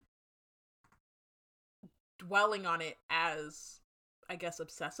dwelling on it as, I guess,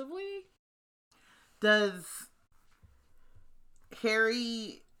 obsessively. Does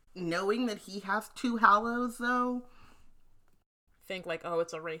Harry, knowing that he has 2 Hallows, though, think oh,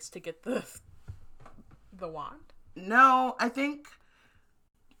 it's a race to get the wand? No, I think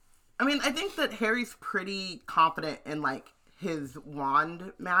that Harry's pretty confident in his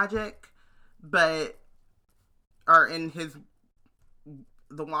wand magic, or in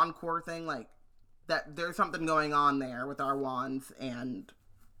the wand core thing, that there's something going on there with our wands, and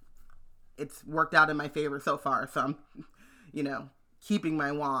it's worked out in my favor so far, so I'm, you know, keeping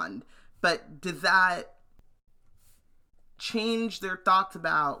my wand. But does that change their thoughts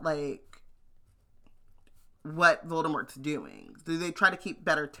about, like, what Voldemort's doing? Do they try to keep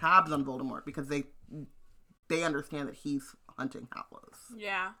better tabs on Voldemort because they understand that he's hunting Hallows?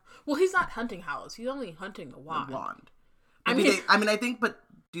 Yeah. Well, he's not hunting Hallows. He's only hunting the wand. I think, but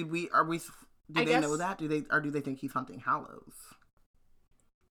do they know that? Do they think he's hunting Hallows?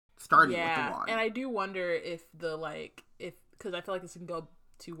 Starting with the wand. And I do wonder if because I feel like this can go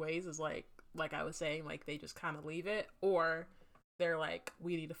two ways, is like I was saying, like they just kind of leave it, or they're like,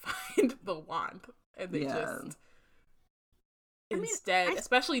 we need to find the wand, and they just instead,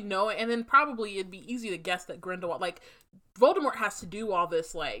 especially knowing, and then probably it'd be easy to guess that Grindelwald, like Voldemort has to do all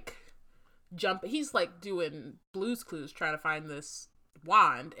this like jump. He's like doing Blue's Clues trying to find this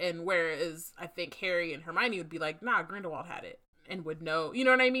wand, and whereas I think Harry and Hermione would be like, nah, Grindelwald had it and would know, you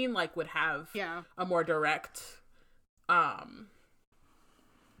know what I mean? Like would have a more direct line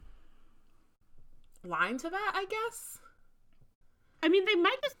to that, I guess. I mean,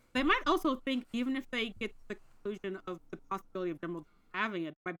 they might also think, even if they get to the conclusion of the possibility of Dumbledore having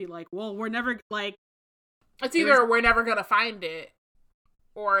it, might be like, well, we're never, like... It's either we're never gonna find it,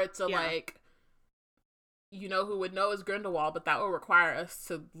 or it's like, you know who would know is Grindelwald, but that will require us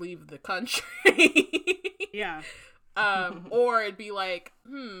to leave the country. Yeah. Or it'd be like,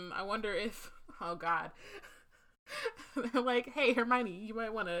 I wonder if, oh god. They're like, hey, Hermione, you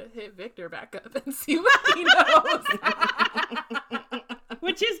might want to hit Victor back up and see what he knows.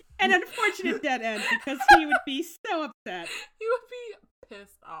 Which is an unfortunate dead end, because he would be so upset. He would be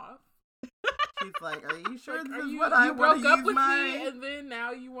pissed off. He's like, are you sure like, this is what I want to use? You broke up with me, and then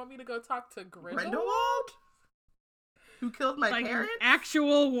now you want me to go talk to Grindelwald? Who killed my like parents? An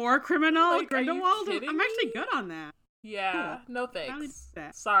actual war criminal, like, Grindelwald? I'm actually good on that. Yeah, cool. No thanks.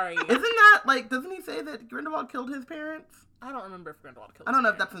 Sorry. Isn't that, like, doesn't he say that Grindelwald killed his parents? I don't remember if Grindelwald killed I don't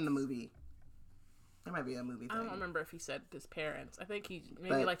know his if that's in the movie. That might be a movie thing. I don't remember if he said his parents. I think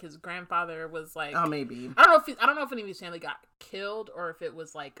like his grandfather was like... Oh, maybe. I don't know if any of his family got killed, or if it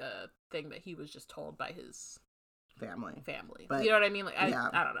was like a thing that he was just told by his family. But, you know what I mean? Like,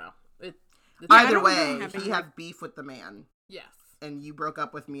 I don't know. Either way, he has beef with the man. Yes. And you broke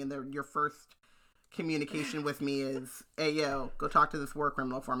up with me, and your first communication with me is, hey, yo, go talk to this war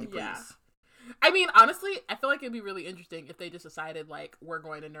criminal for me, please. Yeah. I mean, honestly, I feel like it'd be really interesting if they just decided, like, we're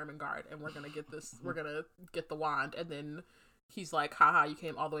going to Nurmengard and we're gonna get the wand, and then he's like, haha, you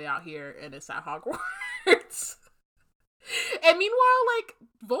came all the way out here and it's at Hogwarts. And meanwhile, like,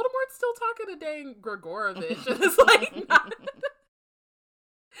 Voldemort's still talking to dang Gregorovich, and it's like, not...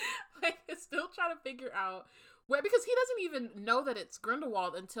 like, it's still trying to figure out where, because he doesn't even know that it's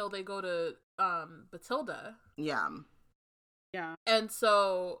Grindelwald until they go to Bathilda. Yeah. Yeah. And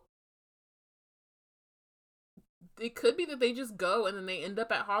so it could be that they just go and then they end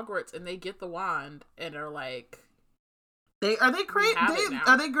up at Hogwarts and they get the wand and are like, are they grave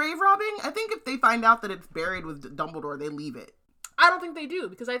robbing? I think if they find out that it's buried with Dumbledore, they leave it. I don't think they do,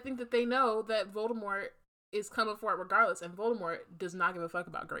 because I think that they know that Voldemort is coming for it regardless, and Voldemort does not give a fuck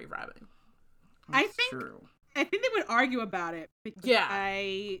about grave robbing. I think they would argue about it. Yeah.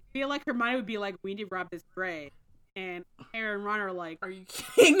 I feel like Hermione would be like, we need to rob this grave. And Harry and Ron are like, are you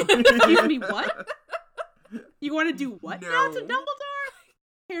kidding? Excuse me, what? You want to do what now to Dumbledore?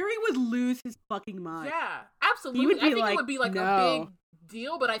 Harry would lose his fucking mind. Yeah, absolutely. I think it would be like a big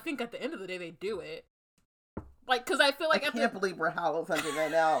deal, but I think at the end of the day, they do it. Like, because I feel like... I can't believe we're Hallows hunting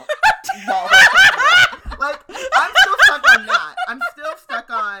right now. Like, I'm still stuck on that. I'm still stuck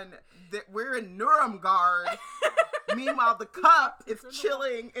on that we're in Nurmengard. Meanwhile, the cup is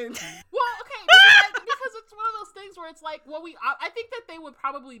chilling in... Well, okay, because it's one of those things where it's like, well, I think that they would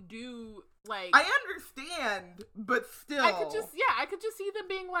probably do, like... I understand, but still... I could just see them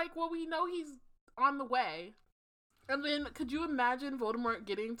being like, well, we know he's on the way. And then, could you imagine Voldemort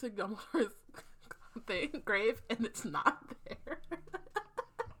getting to Dumbledore's grave and it's not there?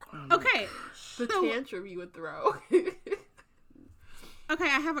 Okay. The tantrum you would throw. Okay,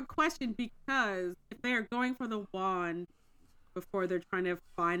 I have a question, because if they are going for the wand before they're trying to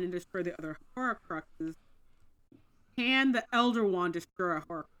find and destroy the other Horcruxes, can the Elder Wand destroy a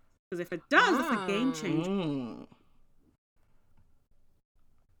Horcrux? Because if it does, it's a game changer.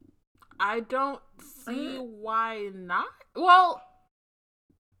 I don't see why not. Well,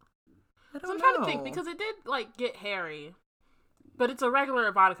 I'm trying to think, because it did, like, get Harry, but it's a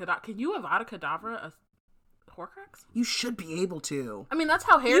regular Avada Kedavra. Can you Avada Kedavra a Horcrux? You should be able to. I mean, that's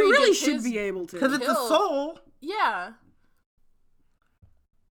how Harry should be able to. Because it's a soul. Yeah.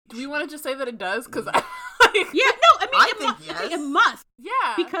 Do we want to just say that it does? Because I think yes. Yeah. It must.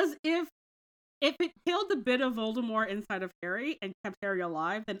 Yeah. Because if if it killed a bit of Voldemort inside of Harry and kept Harry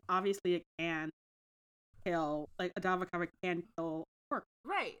alive, then obviously it can kill, like, Avada Kedavra can kill Horcrux.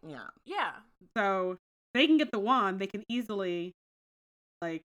 Right. Yeah. Yeah. So they can get the wand. They can easily,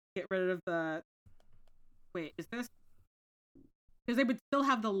 like, get rid of the. Wait, is this? Because they would still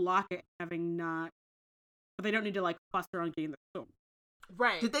have the locket, having not. But they don't need to, like, fuss around getting the stone.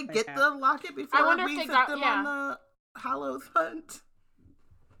 Right. Did they get the locket before I wonder we if they sent got them on the Hallows hunt?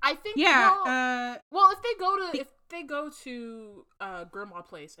 I think Yeah. well, if they go to Grimmauld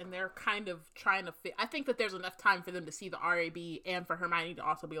Place and they're kind of trying to fit, I think that there's enough time for them to see the RAB and for Hermione to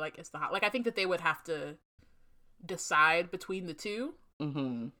also be like, it's the hot. Like, I think that they would have to decide between the two.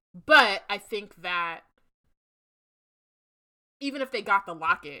 Mm-hmm. But I think that even if they got the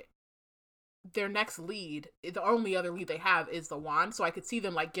locket, their next lead, the only other lead they have is the wand. So I could see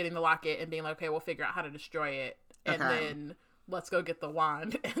them, like, getting the locket and being like, okay, we'll figure out how to destroy it. And then let's go get the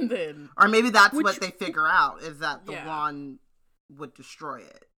wand. And then... Or maybe that's what they figure out, is that the wand would destroy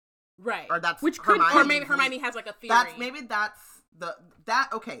it. Right. Or that's Hermione. Or maybe Hermione has, like, a theory. Okay.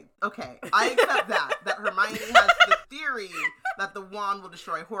 I accept that Hermione has the theory that the wand will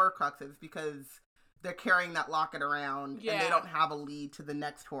destroy Horcruxes because they're carrying that locket around and they don't have a lead to the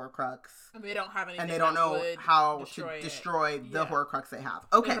next Horcrux. And they don't have anything. And they don't know how to destroy the Horcrux they have.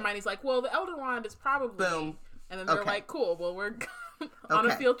 Okay. And Hermione's like, well, the Elder Wand is probably... Boom. And then they're like, cool, well, we're on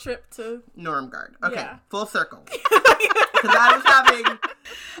a field trip to... Nuremberg. Okay, yeah. Full circle. Because I was having...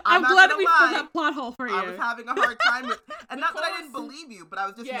 I'm glad that we filled that plot hole for you. I was having a hard time with... And not that I didn't believe you, but I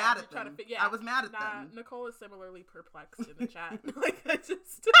was just mad at them. I was mad at them. Nicole is similarly perplexed in the chat. Like, I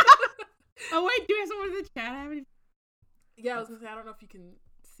just... Oh, wait, do we have someone in the chat? Yeah, I was gonna say, I don't know if you can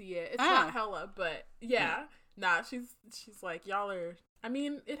see it. It's not Hella, but yeah. Nah, she's like, y'all are... I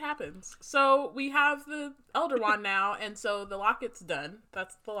mean, it happens. So we have the Elder Wand now, and so the locket's done.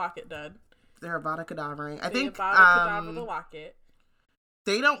 That's the locket done. They're Avada Kedavra. I think Avada Kedavra the locket.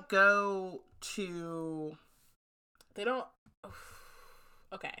 They don't go to... They don't...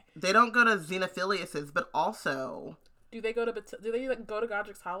 Okay. They don't go to Xenophilius's, but also... Do they go to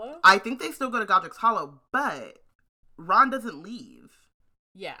Godric's Hollow? I think they still go to Godric's Hollow, but Ron doesn't leave.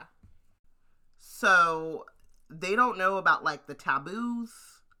 Yeah. So... They don't know about, like, the taboos.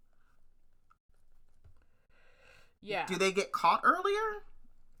 Yeah. Do they get caught earlier?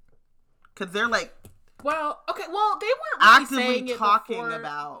 Because they're, like... Well, okay, well, they weren't really actively saying it talking before.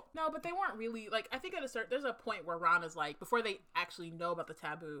 about... No, but they weren't really, like, I think there's a point where Ron is like, before they actually know about the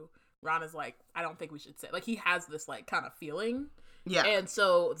taboo, Ron is like, I don't think we should say... Like, he has this, like, kind of feeling. Yeah. And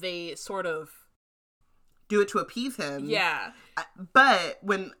so they sort of... do it to appease him. Yeah. But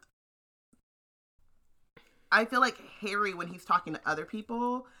when... I feel like Harry, when he's talking to other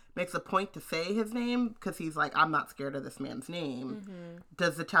people, makes a point to say his name because he's like, I'm not scared of this man's name. Mm-hmm.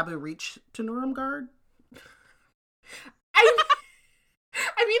 Does the taboo reach to Nuremberg? I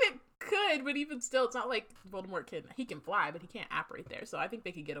mean, it could, but even still, it's not like Voldemort he can fly, but he can't apparate there. So I think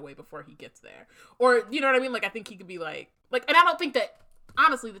they could get away before he gets there. Or, you know what I mean? Like, I think he could be like, and I don't think that,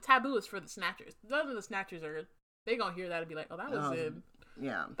 honestly, the taboo is for the Snatchers. None of the Snatchers they gonna hear that and be like, oh, that was him.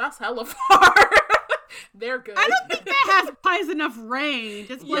 Yeah. That's hella far. They're good. I don't think that has enough range.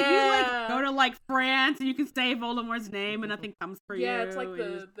 It's like you like go to like France and you can say Voldemort's name and nothing comes for you. Yeah, it's like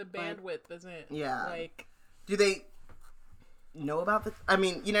the bandwidth isn't. Yeah. Like, do they know about this? I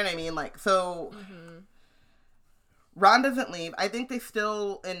mean, you know what I mean? Like, so Ron doesn't leave. I think they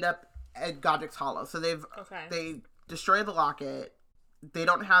still end up at Godric's Hollow. So they destroy the locket. They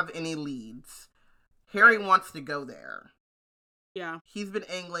don't have any leads. Harry wants to go there. Yeah. He's been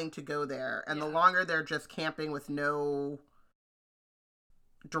angling to go there. And the longer they're just camping with no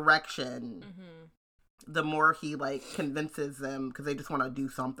direction, the more he, like, convinces them because they just want to do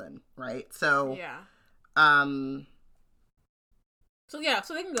something, right? So, so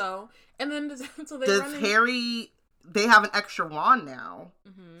they can go. And then, does Harry, they have an extra wand now.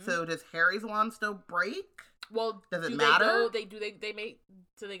 Mm-hmm. So does Harry's wand still break? Well, does it matter? They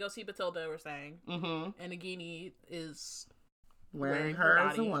go see Bathilda, we're saying. Mm-hmm. And Nagini is... wearing her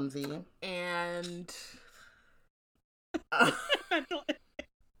as a onesie. And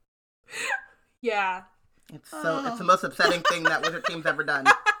yeah. It's the most upsetting thing that Wizard Team's ever done.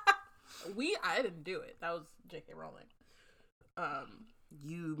 I didn't do it. That was J.K. Rowling.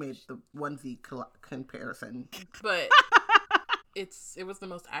 You made the onesie comparison. But it was the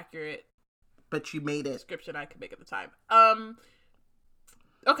most accurate but you made it. Description I could make at the time.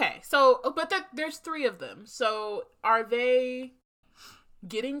 Okay, so but there's 3 of them. So are they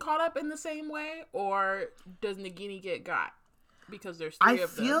getting caught up in the same way, or does Nagini get got? Because there's 3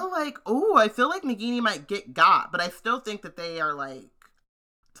 of them. I feel like Nagini might get got, but I still think that they are like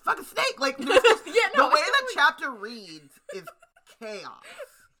fucking snake. Like, Yeah, the no, way the chapter reads is chaos.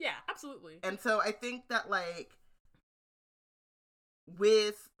 Yeah, absolutely. And so I think that, like,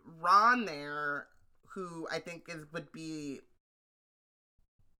 with Ron there, who I think would be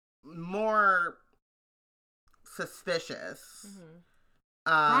more suspicious.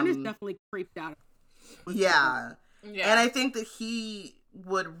 Ron is definitely creeped out. Yeah. Yeah. And I think that he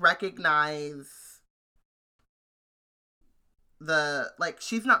would recognize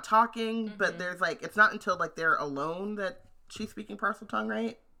she's not talking, but there's, like, it's not until, like, they're alone that she's speaking Parseltongue,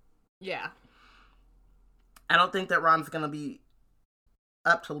 right? Yeah. I don't think that Ron's gonna be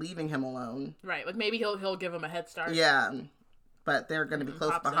up to leaving him alone. Right. Like, maybe he'll give him a head start. Yeah. But they're gonna be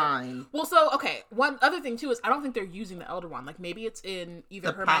close behind. Well, so, okay, one other thing, too, is I don't think they're using the Elder Wand. Like, maybe it's in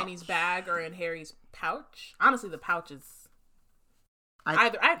either Hermione's bag or in Harry's pouch. Honestly, the pouch is...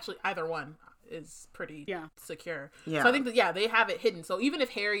 Either one is pretty secure. Yeah. So I think that, they have it hidden. So even if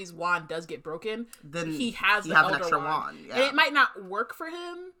Harry's wand does get broken, then he has the Elder extra wand. Yeah. And it might not work for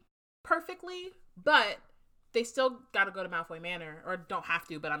him perfectly, but they still got to go to Malfoy Manor, or don't have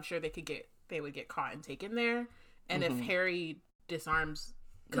to, but I'm sure they would get caught and taken there. And if Harry disarms,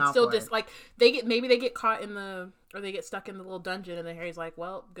 could Malfoy. still maybe they get caught or they get stuck in the little dungeon, and then Harry's like,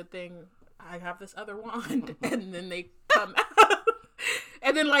 well, good thing I have this other wand. And then they come out.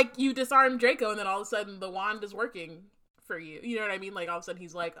 And then, like, you disarm Draco, and then all of a sudden the wand is working for you. You know what I mean? Like, all of a sudden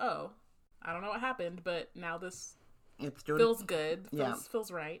he's like, oh, I don't know what happened, but now this feels good. Feels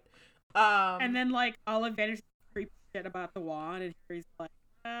right. And then, like, Ollivander creepy shit about the wand, and Harry's like,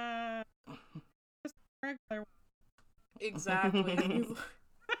 just a regular wand. Exactly.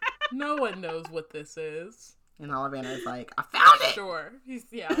 No one knows what this is. And Ollivander's like, I found it! Sure. Ollivander's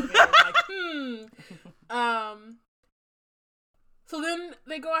like, So then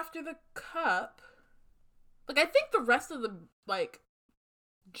they go after the cup. Like, I think the rest of the, like,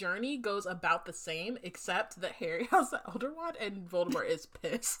 journey goes about the same, except that Harry has the Elder Wand and Voldemort is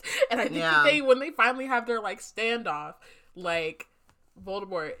pissed. And I think that when they finally have their, like, standoff, like,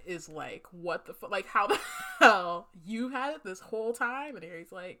 Voldemort is like, what the fuck? Like, how the hell? You had it this whole time? And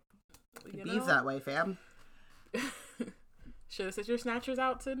Harry's like, it bees that way, fam. Should have sent your snatchers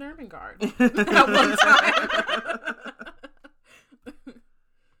out to Nurmengard at one time.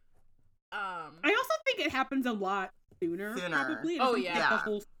 I also think it happens a lot sooner. Probably. Like the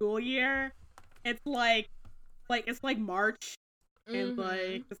whole school year. It's like it's like March, and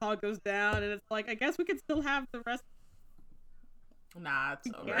like this all goes down, and it's like, I guess we could still have the rest. Nah, it's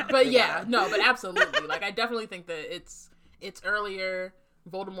over. Yeah. But but absolutely. Like, I definitely think that it's earlier.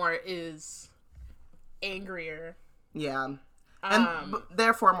 Voldemort is angrier. Yeah. And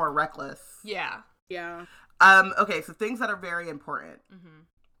therefore more reckless. Yeah. Yeah. Okay, so things that are very important.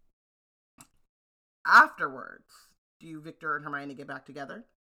 Afterwards, do Victor and Hermione get back together?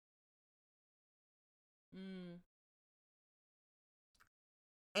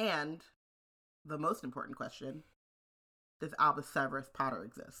 And the most important question, does Albus Severus Potter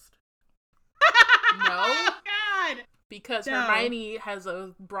exist? No. God! Because Hermione has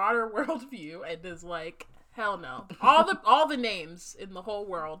a broader worldview and is like, hell no. All the names in the whole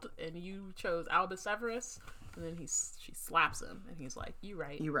world, and you chose Albus Severus, and then she slaps him, and he's like, You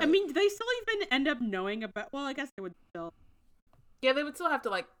right. I mean, do they still even end up knowing about... Well, I guess they would still... Yeah, they would still have to,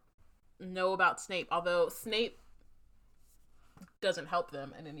 like, know about Snape, although Snape doesn't help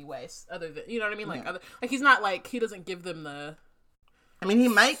them in any way, other than... You know what I mean? Like, he's not, like, he doesn't give them the... I mean, he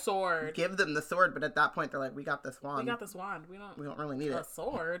might sword. Give them the sword, but at that point, they're like, we got this wand. We got this wand. We don't really need a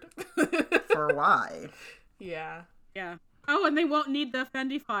sword. For why? Yeah. Yeah. Oh, and they won't need the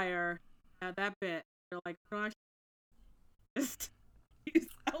Fendi Fire. Yeah, that bit. They're like, gosh. Just use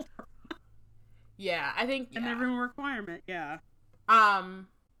Elder. Yeah, I think, And every requirement, yeah. So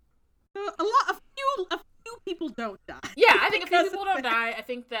a few people don't die. Yeah, I think a few people don't die. I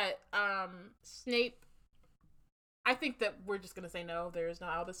think that, Snape... I think that we're just gonna say no. There is no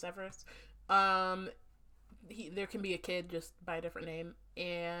Albus Severus. There can be a kid just by a different name,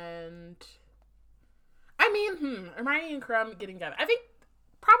 and I mean, Hermione and Krum getting together. I think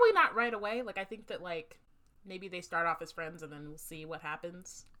probably not right away. Like, I think that, like, maybe they start off as friends and then we'll see what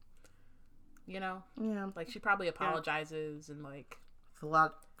happens. You know? Yeah. Like, she probably apologizes and, like, it's a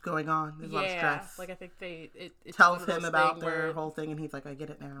lot going on. There's a lot of stress. Like, I think it tells him about their whole thing, and he's like, I get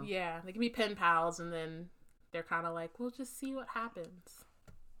it now. Yeah, they can be pen pals, and then they're kind of like, we'll just see what happens.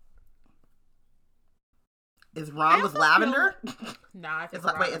 Is Ron with Lavender? Nah, I think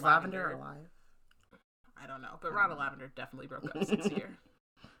is Lavender alive? I don't know, but Ron and Lavender definitely broke up since here.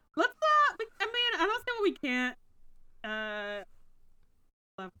 Let's I mean, I don't see what we can't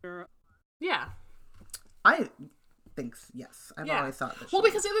Lavender. Yeah. thinks yes. I've Yeah. always thought that. Well,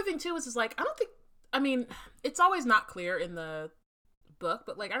 because the other thing too is like I mean, it's always not clear in the book,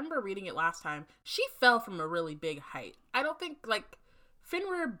 but like I remember reading it last time. She fell from a really big height. I don't think like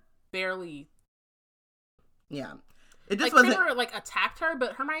Fenrir barely. Yeah, it just like wasn't. Fenrir like attacked her,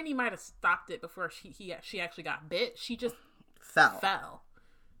 but Hermione might have stopped it before she actually got bit. She just fell,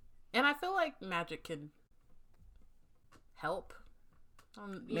 and I feel like magic can help.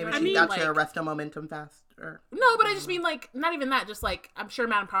 Maybe she got to arresto momentum faster. No, but I just mean like not even that. Just like I'm sure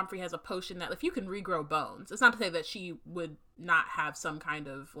Madame Pomfrey has a potion that if you can regrow bones, it's not to say that she would not have some kind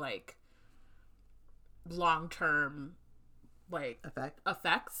of like long-term like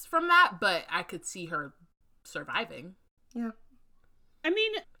effects from that, but I could see her surviving. Yeah. I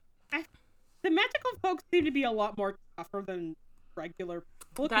mean, the magical folks seem to be a lot more tougher than regular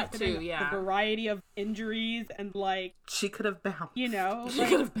people. That too, yeah. The variety of injuries and like she could have bounced. You know,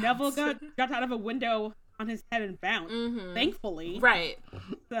 like Neville got out of a window on his head and bounced. Mm-hmm. Thankfully, right?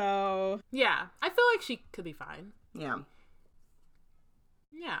 So yeah, I feel like she could be fine. Yeah.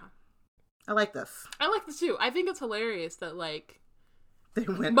 Yeah. I like this. I like this too. I think it's hilarious that like they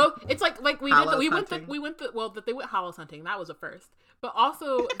went. It's like we did. That they went Hallows hunting. That was a first. But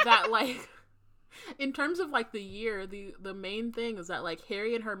also that like. In terms of like the year, the main thing is that like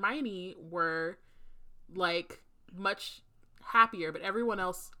Harry and Hermione were like much happier, but everyone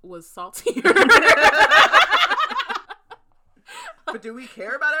else was saltier. But do we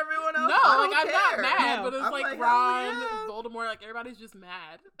care about everyone else? No, like I'm not mad, no. but it's like Ron, Voldemort, like everybody's just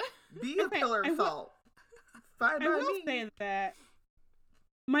mad. Be a pillar of salt. I will say that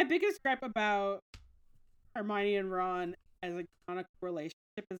my biggest gripe about Hermione and Ron as a canonical relationship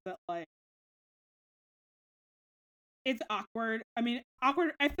is that like it's awkward. I mean,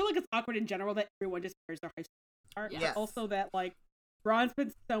 awkward. I feel like it's awkward in general that everyone just wears their high school art. Yes. Also, that like Ron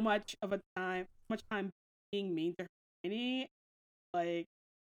spends so much time being mean to Hermione. Like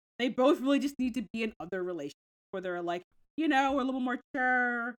they both really just need to be in other relationships where they're like, you know, we're a little more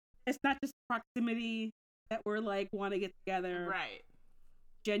mature. It's not just proximity that we're like want to get together. Right.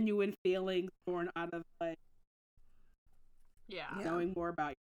 Genuine feelings born out of like knowing more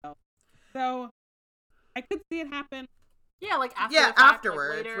about yourself. So I could see it happen. Yeah, like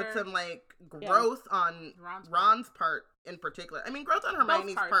afterwards like, with some like growth on Ron's part in particular. I mean, growth on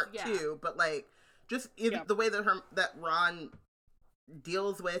Hermione's part too, but like just the way that Ron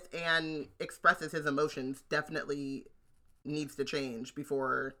deals with and expresses his emotions definitely needs to change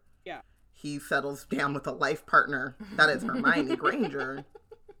before he settles down with a life partner that is Hermione Granger.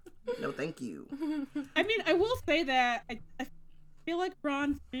 No, thank you. I mean, I will say that I feel like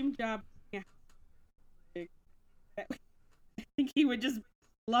Ron's dream job. I think he would just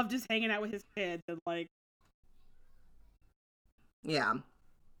love just hanging out with his kids and like. Yeah,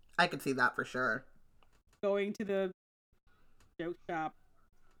 I could see that for sure. Going to the joke shop.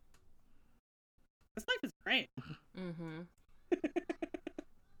 This life is great. Mm-hmm.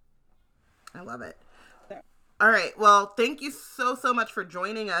 I love it. All right. Well, thank you so much for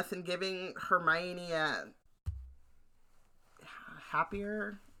joining us and giving Hermione a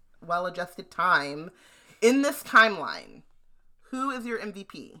happier, well-adjusted time in this timeline. Who is your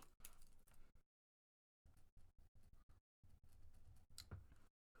MVP?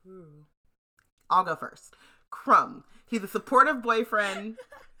 I'll go first. Krum. He's a supportive boyfriend.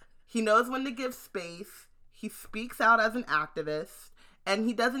 He knows when to give space. He speaks out as an activist. And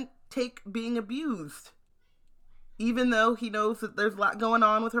he doesn't take being abused. Even though he knows that there's a lot going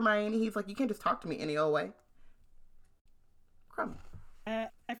on with Hermione, he's like, you can't just talk to me any old way. Krum. I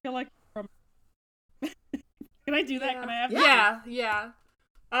feel like Krum. Can I do that? Yeah. Can I have Yeah.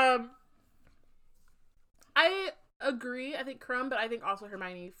 I agree. I think Krum, but I think also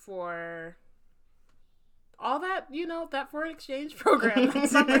Hermione for all that, that foreign exchange program that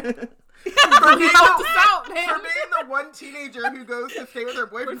summer. For being the one teenager who goes to stay with her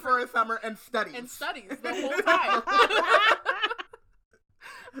boyfriend for a summer and studies. The whole time.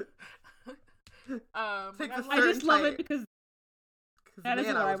 I just love it because that is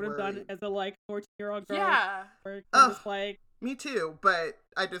what I would have done as a 14-year-old girl. Yeah. Just like me too, but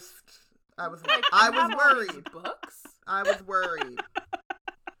I was like, I was worried. Books? I was worried.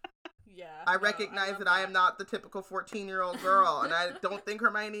 Yeah. I recognize that I am not the typical 14-year-old girl, and I don't think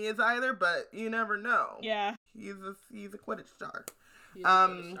Hermione is either, but you never know. Yeah. He's a Quidditch star. He's a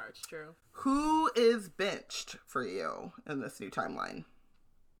Quidditch star, it's true. Who is benched for you in this new timeline?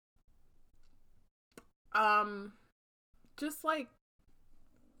 Just like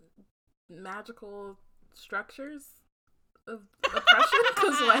magical structures of oppression,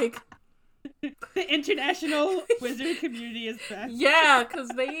 because like The international wizard community is best. Yeah, because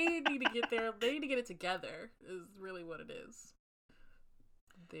they need to get there. They need to get it together. Is really what it is.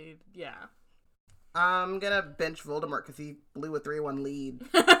 Yeah. I'm gonna bench Voldemort because he blew a 3-1 lead.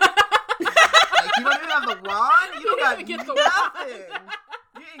 Like, you don't even have the wand. You don't got get the nothing. wand.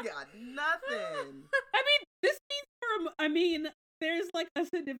 You ain't got nothing. I mean, this means there's like a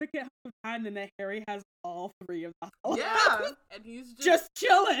significant amount of time in that Harry has all three of the Hollows. Yeah, And he's just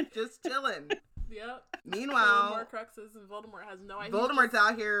chilling. just chilling. Yep. Meanwhile, More Cruxes and Voldemort has no idea. Voldemort's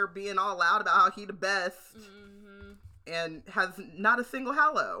out here being all loud about how he the best, and has not a single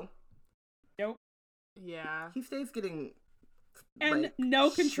Hallow. Nope. Yeah. He stays getting And like,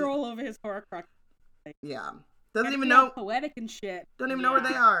 no control over his Horcrux. Yeah, doesn't And even be all know. poetic and shit. Don't even know where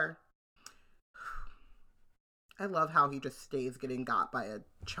they are. I love how he just stays getting got by a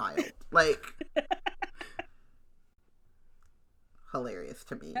child. Like, hilarious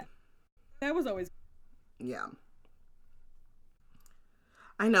to me. That was always Yeah.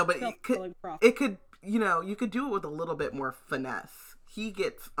 I know, but self-fulfilling it could, you could do it with a little bit more finesse. He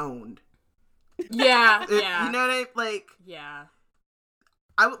gets owned. Yeah, yeah. You know what I like? Yeah.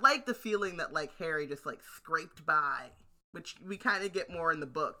 I would like the feeling that like Harry just like scraped by, which we kind of get more in the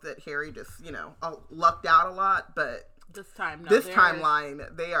book, that Harry just, lucked out a lot, but this time, this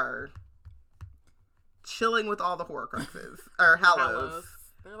timeline, they are chilling with all the Horcruxes or Hallows.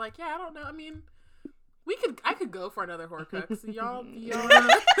 They're like, yeah, I don't know. I mean, I could go for another Horcrux. Y'all you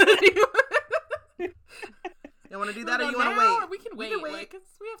want to do that, or you want to wait? We can wait. Like,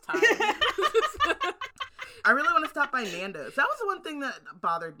 we have time. I really want to stop by Nando's. That was the one thing that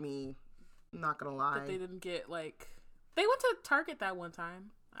bothered me. I'm not gonna lie. That they didn't get they went to Target that one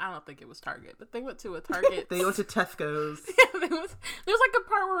time. I don't think it was Target, but they went to a Target. They went to Tesco's. Yeah, there was like a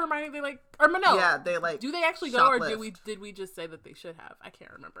part where Hermione Yeah, they like. Do they actually go, or did we just say that they should have? I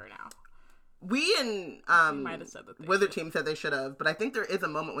can't remember now. We and might have said that they Wizard should. Team said they should have, but I think there is a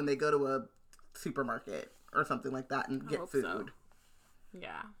moment when they go to a supermarket or something like that and get food. So.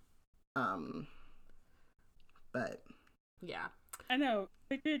 Yeah. But yeah, I know.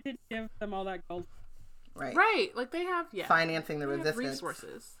 Victor did give them all that gold. Right. Like they have financing the they have resistance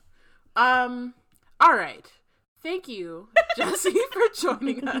resources. All right. Thank you, Jesse, for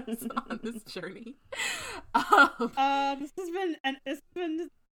joining us on this journey. This has been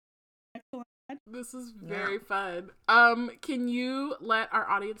excellent. This is very fun. Can you let our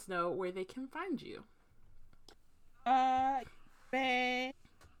audience know where they can find you? They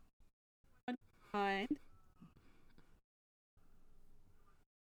find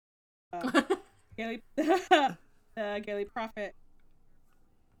Gaily Prophet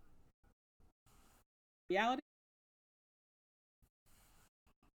Reality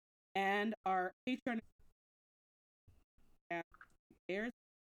and our Patreon airs.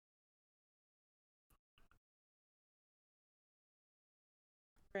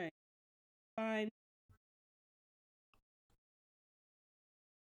 Right. Fine.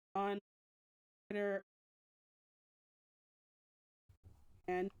 On Twitter,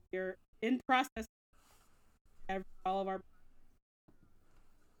 and you're in process of all of our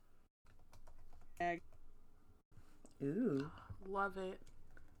tags. Ooh, Love it.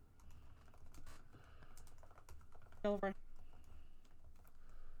 All of our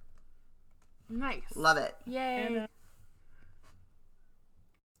Nice. love it. Yay. and,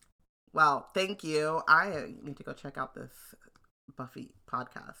 Well, thank you. I need to go check out this Buffy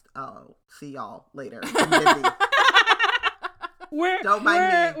podcast. I'll see y'all later. I'm busy. Don't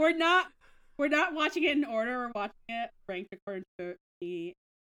mind me. We're not watching it in order. We're watching it ranked according to the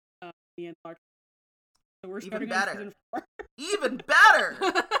anthology. So we're Even starting on better. season 4 Even better.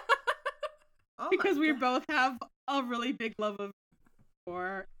 Oh because my we God. both have a really big love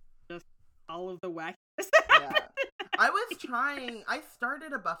for just all of the wackiness. Yeah. I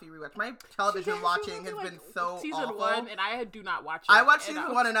started a Buffy rewatch. My television She watching has only, been so season awful. 1, and I do not watch it. I watched and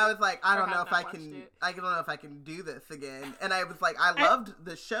season 1 and I was like, I don't know have if not I watched can. it. I don't know if I can do this again. And I was like, I loved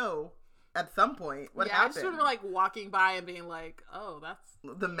the show at some point. What I happened? just remember walking by and being like, "Oh, that's."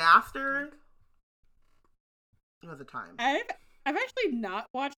 The Master. It was a time. I've actually not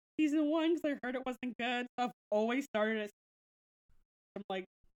watched season 1 because I heard it wasn't good. So I've always started it. I'm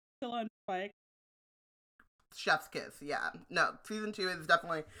still on Spike. Chef's kiss. Yeah. No. Season 2 is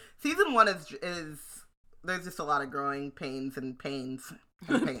definitely. Season 1 is. There's just a lot of growing pains and pains.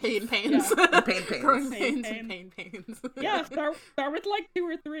 And pains. pains. Yeah. And pains. Growing Pain, pains and pains. Yeah, start with 2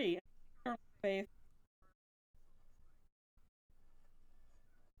 or 3. Start with Faith.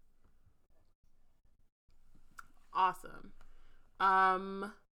 Awesome.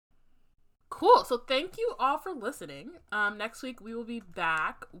 Cool. So thank you all for listening. Next week we will be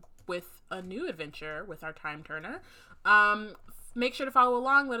back with a new adventure with our time turner. Make sure to follow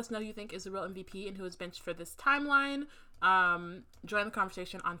along. Let us know who you think is the real MVP and who is benched for this timeline. Join the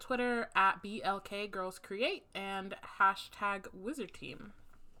conversation on Twitter at BLKGirlsCreate and #WizardTeam.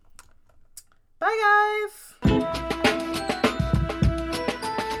 Bye, guys. Bye.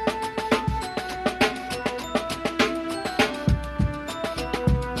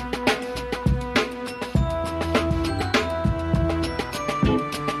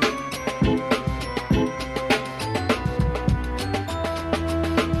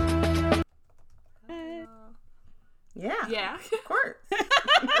 Yeah. Yeah. Of course.